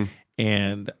 Mm-hmm.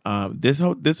 And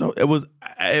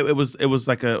it was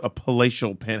like a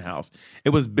palatial penthouse. It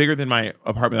was bigger than my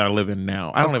apartment that I live in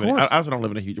now. I also don't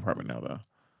live in a huge apartment now though.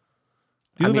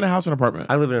 Do you live in a house or an apartment?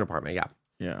 I live in an apartment, yeah.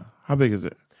 Yeah. How big is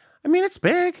it? I mean, it's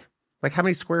big. Like how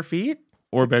many square feet?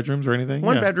 Or bedrooms or anything?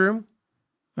 One bedroom.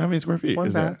 How many square feet One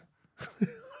is bath. that?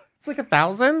 It's like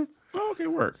 1,000. Oh, okay,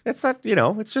 work. It's not,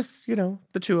 it's just,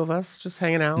 the two of us just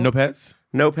hanging out. No pets?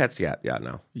 No pets yet. Yeah,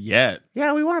 no. Yet?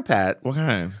 Yeah, we want a pet. What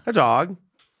kind? A dog.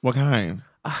 What kind?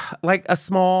 Like a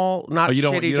small, not you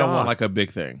don't, shitty you dog. don't want like a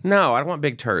big thing? No, I don't want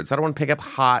big turds. I don't want to pick up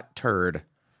hot turd.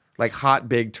 Like hot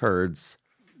big turds.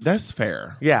 That's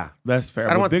fair. Yeah. That's fair.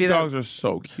 I don't want big dogs are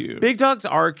so cute. Big dogs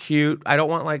are cute. I don't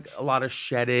want like a lot of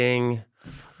shedding.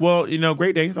 Well,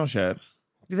 Great Danes don't shed.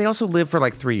 They also live for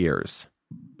like 3 years.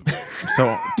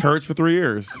 So turds for 3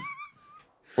 years.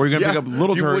 Or you're gonna pick up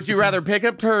little turds. Would you rather pick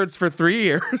up turds for 3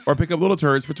 years, or pick up little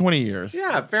turds for 20 years?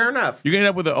 Yeah, fair enough. You're gonna end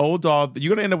up with an old dog.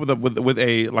 You're gonna end up with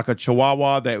a like a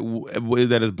Chihuahua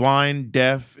that is blind,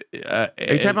 deaf. Are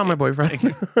you talking about my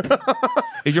boyfriend?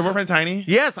 Is your boyfriend tiny?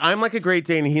 Yes, I'm like a Great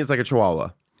Dane. And he's like a Chihuahua.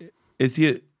 Is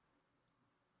he?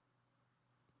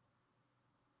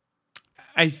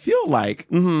 I feel like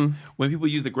when people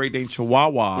use the Great Dane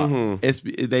Chihuahua,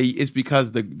 it's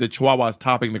because the Chihuahua is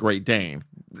topping the Great Dane.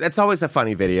 That's always a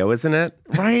funny video, isn't it?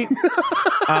 Right?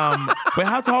 But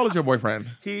how tall is your boyfriend?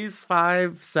 He's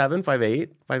 5'7", 5'8",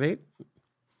 5'8".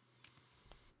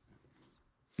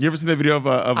 You ever seen that video of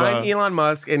I'm Elon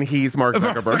Musk and he's Mark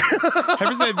Zuckerberg. Have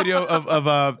you seen that video of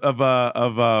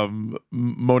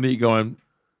Monique going,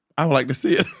 I would like to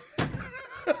see it?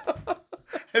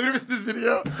 Have you ever seen this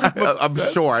video? I'm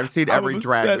sure. I've seen every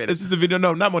drag video. This is the video.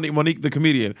 No, not Monique. Monique, the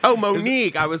comedian. Oh,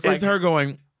 Monique. I was like... It's her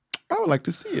going, I would like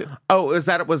to see it. Oh, was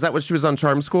that what she was on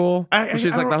Charm School?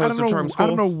 She's like the host of Charm School? I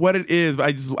don't know what it is,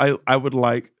 but I would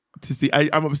like to see.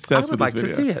 I'm obsessed with this video. I would like to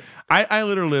see it. I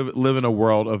literally live in a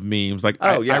world of memes. Like,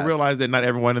 I realize that not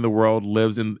everyone in the world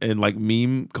lives in like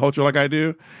meme culture like I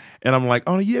do. And I'm like,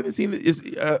 oh, you haven't seen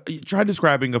it? Try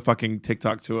describing a fucking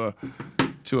TikTok to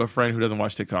a friend who doesn't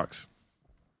watch TikToks.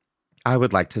 I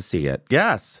would like to see it.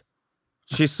 Yes.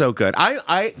 She's so good.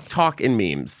 I talk in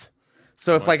memes.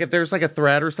 So if there's like a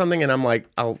thread or something and I'm like,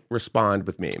 I'll respond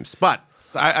with memes. But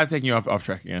I've taken you off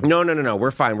track again. No. We're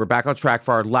fine. We're back on track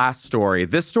for our last story.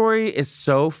 This story is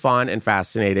so fun and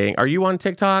fascinating. Are you on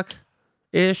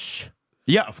TikTok-ish?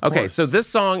 Yeah, of course. Okay, so this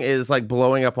song is like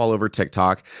blowing up all over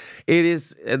TikTok.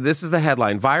 This is the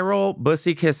headline. Viral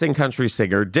Bussy kissing country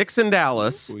singer Dixon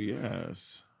Dallas. Oh,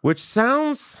 yes. Which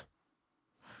sounds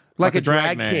like a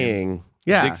drag king.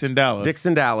 Yeah. Dixon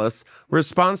Dallas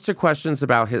responds to questions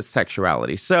about his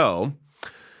sexuality. So,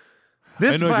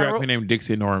 I know a drag queen named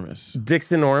Dixie Enormous.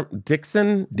 Dixie Enormous. Dixie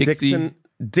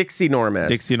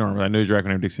Enormous. I know a drag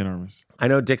queen named Dixie Enormous. I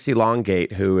know Dixie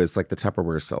Longate, who is like the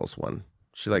Tupperware sales one.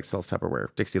 She like sells Tupperware.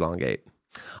 Dixie Longate.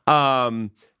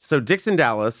 So Dixon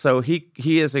Dallas. So he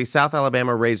is a South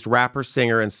Alabama raised rapper,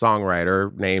 singer, and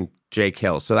songwriter named Jake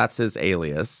Hill. So that's his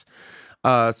alias.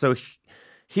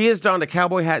 He has donned a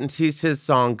cowboy hat and teased his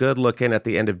song Good Lookin' at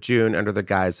the end of June under the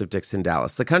guise of Dixon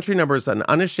Dallas. The country number is an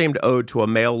unashamed ode to a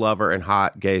male lover and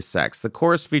hot gay sex. The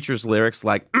chorus features lyrics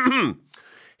like,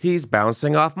 he's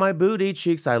bouncing off my booty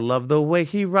cheeks. I love the way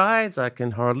he rides. I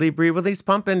can hardly breathe while he's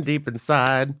pumping deep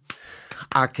inside.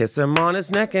 I kiss him on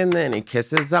his neck and then he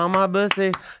kisses on my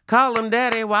bussy. Call him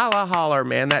daddy while I holler.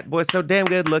 Man, that boy's so damn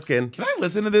good looking. Can I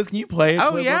listen to this? Can you play it?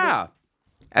 Oh, yeah.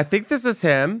 I think this is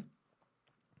him.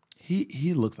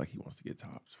 He looks like he wants to get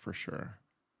topped, for sure.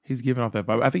 He's giving off that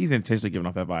vibe. I think he's intentionally giving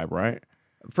off that vibe, right?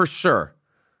 For sure.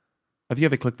 I think you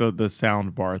have to click the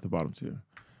sound bar at the bottom, too.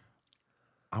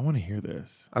 I want to hear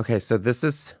this. Okay, so this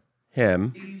is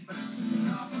him.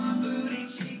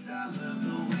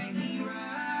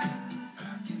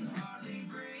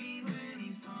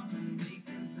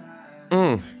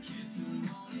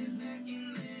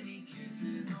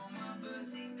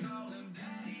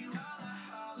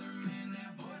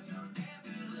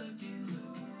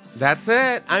 That's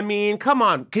it. I mean, come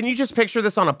on. Can you just picture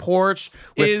this on a porch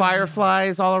with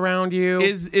fireflies all around you?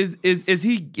 Is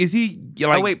he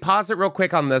like? Oh wait, pause it real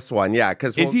quick on this one. Yeah,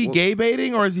 because is he gay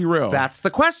baiting or is he real? That's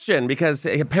the question, because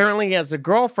apparently he has a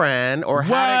girlfriend or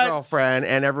had a girlfriend,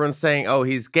 and everyone's saying, "Oh,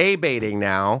 he's gay baiting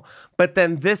now." But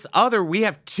then we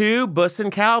have two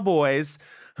bussin' cowboys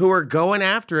who are going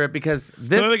after it because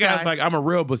this other guy's like, I'm a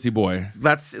real bussy boy.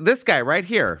 That's this guy right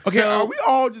here. Okay, so, are we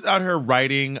all just out here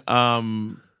writing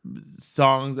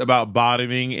songs about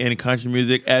bottoming in country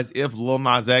music as if Lil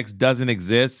Nas X doesn't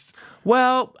exist?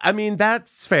 Well, I mean,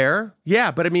 that's fair. Yeah,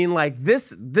 but I mean, like,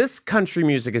 this country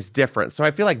music is different. So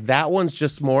I feel like that one's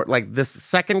just more like this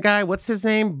second guy. What's his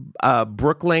name?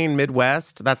 Brooklyn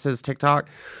Midwest. That's his TikTok.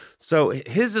 So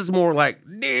his is more like,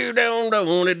 I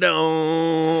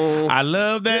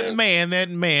love that man Yeah.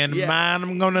 mine.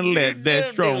 I'm gonna let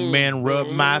that strong man rub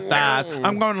my thighs.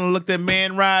 I'm gonna look that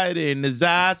man right in his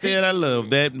eyes. Said I love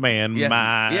that man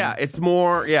mine. Yeah, it's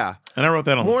more, yeah. And I wrote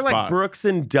that on more the spot. like Brooks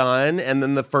and Dunn, and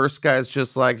then the first guy's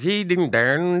just like he didn't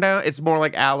down. It's more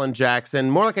like Alan Jackson,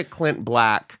 more like a Clint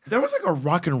Black. There was like a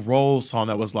rock and roll song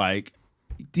that was like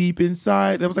deep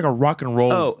inside. There was like a rock and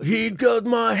roll. Oh, he cut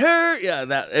my hair.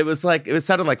 Yeah, it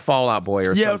sounded like Fall Out Boy or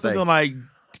something. Yeah, it was something like.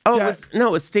 It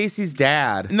was Stacy's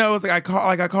dad. No, it's like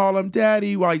I call him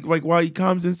daddy while he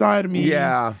comes inside of me.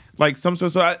 Yeah, like some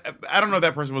sort. So I don't know if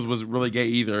that person was really gay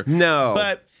either. No,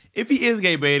 but if he is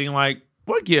gay baiting, like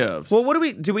what gives? Well,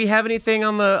 do we have anything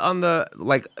on the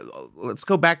like? Let's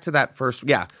go back to that first.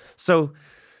 Yeah, so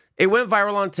it went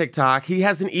viral on TikTok. He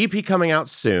has an EP coming out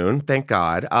soon. Thank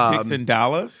God. Dixon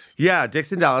Dallas. Yeah,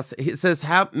 Dixon Dallas. He says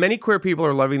many queer people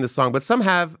are loving the song, but some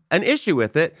have an issue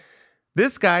with it.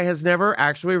 This guy has never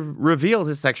actually revealed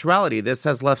his sexuality. This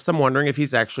has left some wondering if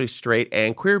he's actually straight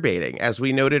and queer baiting. As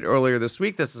we noted earlier this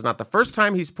week, this is not the first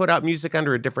time he's put out music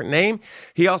under a different name.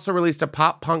 He also released a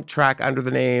pop punk track under the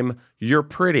name You're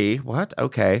Pretty. What?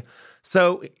 Okay.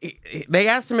 So they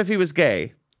asked him if he was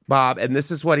gay, Bob, and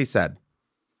this is what he said.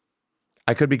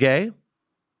 I could be gay.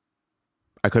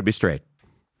 I could be straight.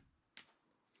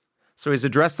 So he's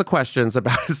addressed the questions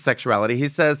about his sexuality. He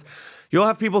says, you'll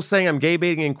have people saying I'm gay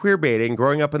baiting and queer baiting.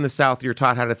 Growing up in the South, you're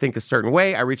taught how to think a certain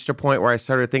way. I reached a point where I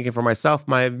started thinking for myself,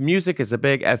 my music is a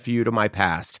big FU to my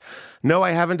past. No,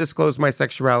 I haven't disclosed my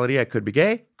sexuality. I could be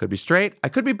gay, could be straight, I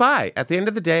could be bi. At the end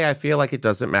of the day, I feel like it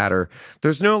doesn't matter.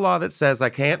 There's no law that says I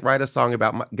can't write a song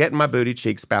about getting my booty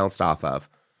cheeks bounced off of.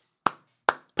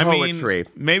 Poetry.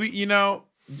 Maybe,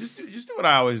 just do what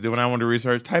I always do when I want to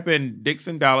research. Type in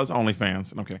Dixon Dallas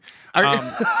OnlyFans. I'm kidding.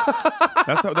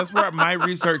 That's where my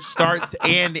research starts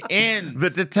and ends. The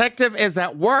detective is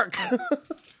at work.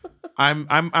 I'm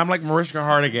like Mariska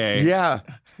Hargitay. Yeah.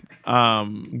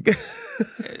 On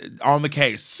the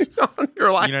case.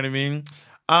 You're like, you know what I mean?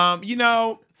 How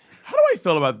do I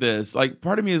feel about this? Like,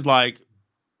 part of me is like,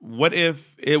 what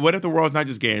if the world's not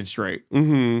just gay and straight?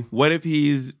 Mm-hmm. What if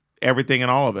he's everything and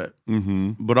all of it?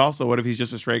 Mm-hmm. But also, what if he's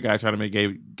just a straight guy trying to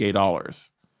make gay dollars?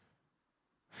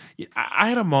 I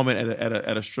had a moment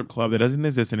at a strip club that doesn't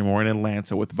exist anymore in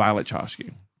Atlanta with Violet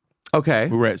Chachki. Okay.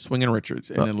 We were at Swingin' Richards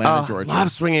in Atlanta, Georgia. Love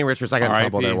Swingin' Richards. I got in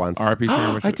trouble there once. R.I.P.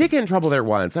 Swingin' Richards. I did get in trouble there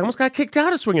once. I almost got kicked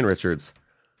out of Swingin' Richards.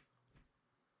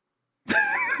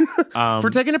 For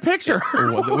taking a picture.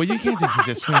 Well, you can't take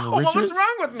pictures at Swingin' Richards. What was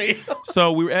wrong with me?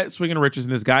 So we were at Swingin' Richards,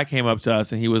 and this guy came up to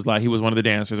us, and he was one of the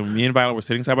dancers. And me and Violet were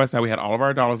sitting side by side. We had all of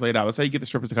our dollars laid out. That's how you get the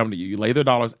strippers to come to you. You lay their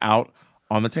dollars out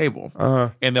on the table,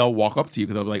 and they'll walk up to you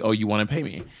because they'll be like, "Oh, you want to pay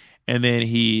me?" And then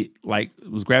he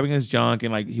was grabbing his junk,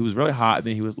 and he was really hot. And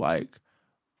then he was like,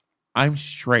 "I'm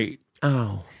straight."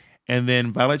 Oh. And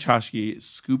then Violet Chachki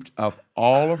scooped up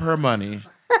all of her money,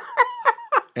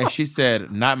 and she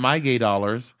said, "Not my gay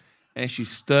dollars." And she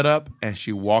stood up and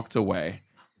she walked away,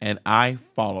 and I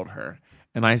followed her,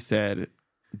 and I said,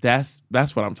 "That's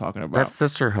what I'm talking about. That's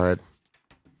sisterhood.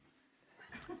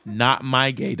 Not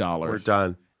my gay dollars." We're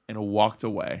done. And walked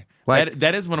away.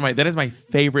 That is my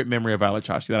favorite memory of Violet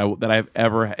Chachki that I've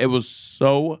ever. It was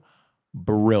so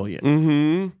brilliant.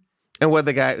 Mm-hmm. And what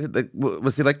the guy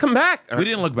was he like? Come back. We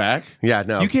didn't look back. Yeah,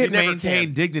 no. You can't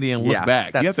maintain dignity and look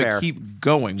back. That's you have fair. to keep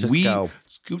going. Just we go.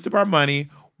 scooped up our money,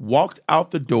 walked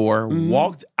out the door,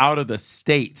 walked out of the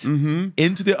state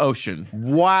into the ocean.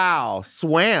 Wow.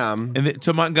 Swam. And then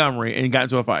to Montgomery and got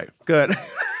into a fight. Good.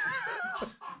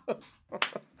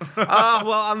 Oh,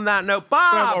 well, on that note,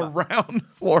 Bob. Around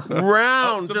Florida.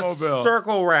 Round, Up to just Mobile.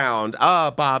 circle round.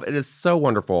 Bob, it is so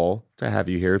wonderful to have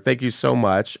you here. Thank you so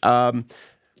much.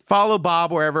 Follow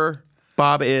Bob wherever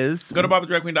Bob is. Go to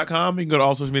BobTheDragQueen.com. You can go to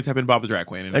all social media, type in Bob the Drag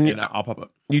Queen, and I'll pop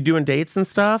up. You doing dates and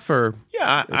stuff, or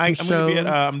Yeah, I'm going to be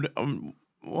at...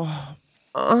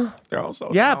 they're also...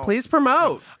 yeah, please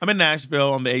promote. I'm in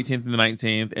Nashville on the 18th and the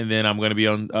 19th, and then I'm going to be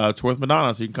on tour with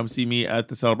Madonna, so you can come see me at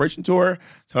the Celebration Tour,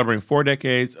 celebrating 4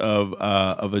 decades of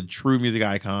a true music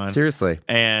icon. Seriously.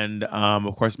 And,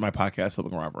 of course, my podcast,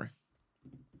 Sibling Robbery.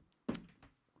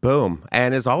 Boom.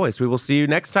 And as always, we will see you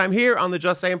next time here on the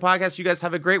Just Saying podcast. You guys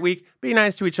have a great week. Be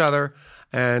nice to each other,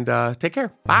 and take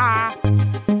care. Bye.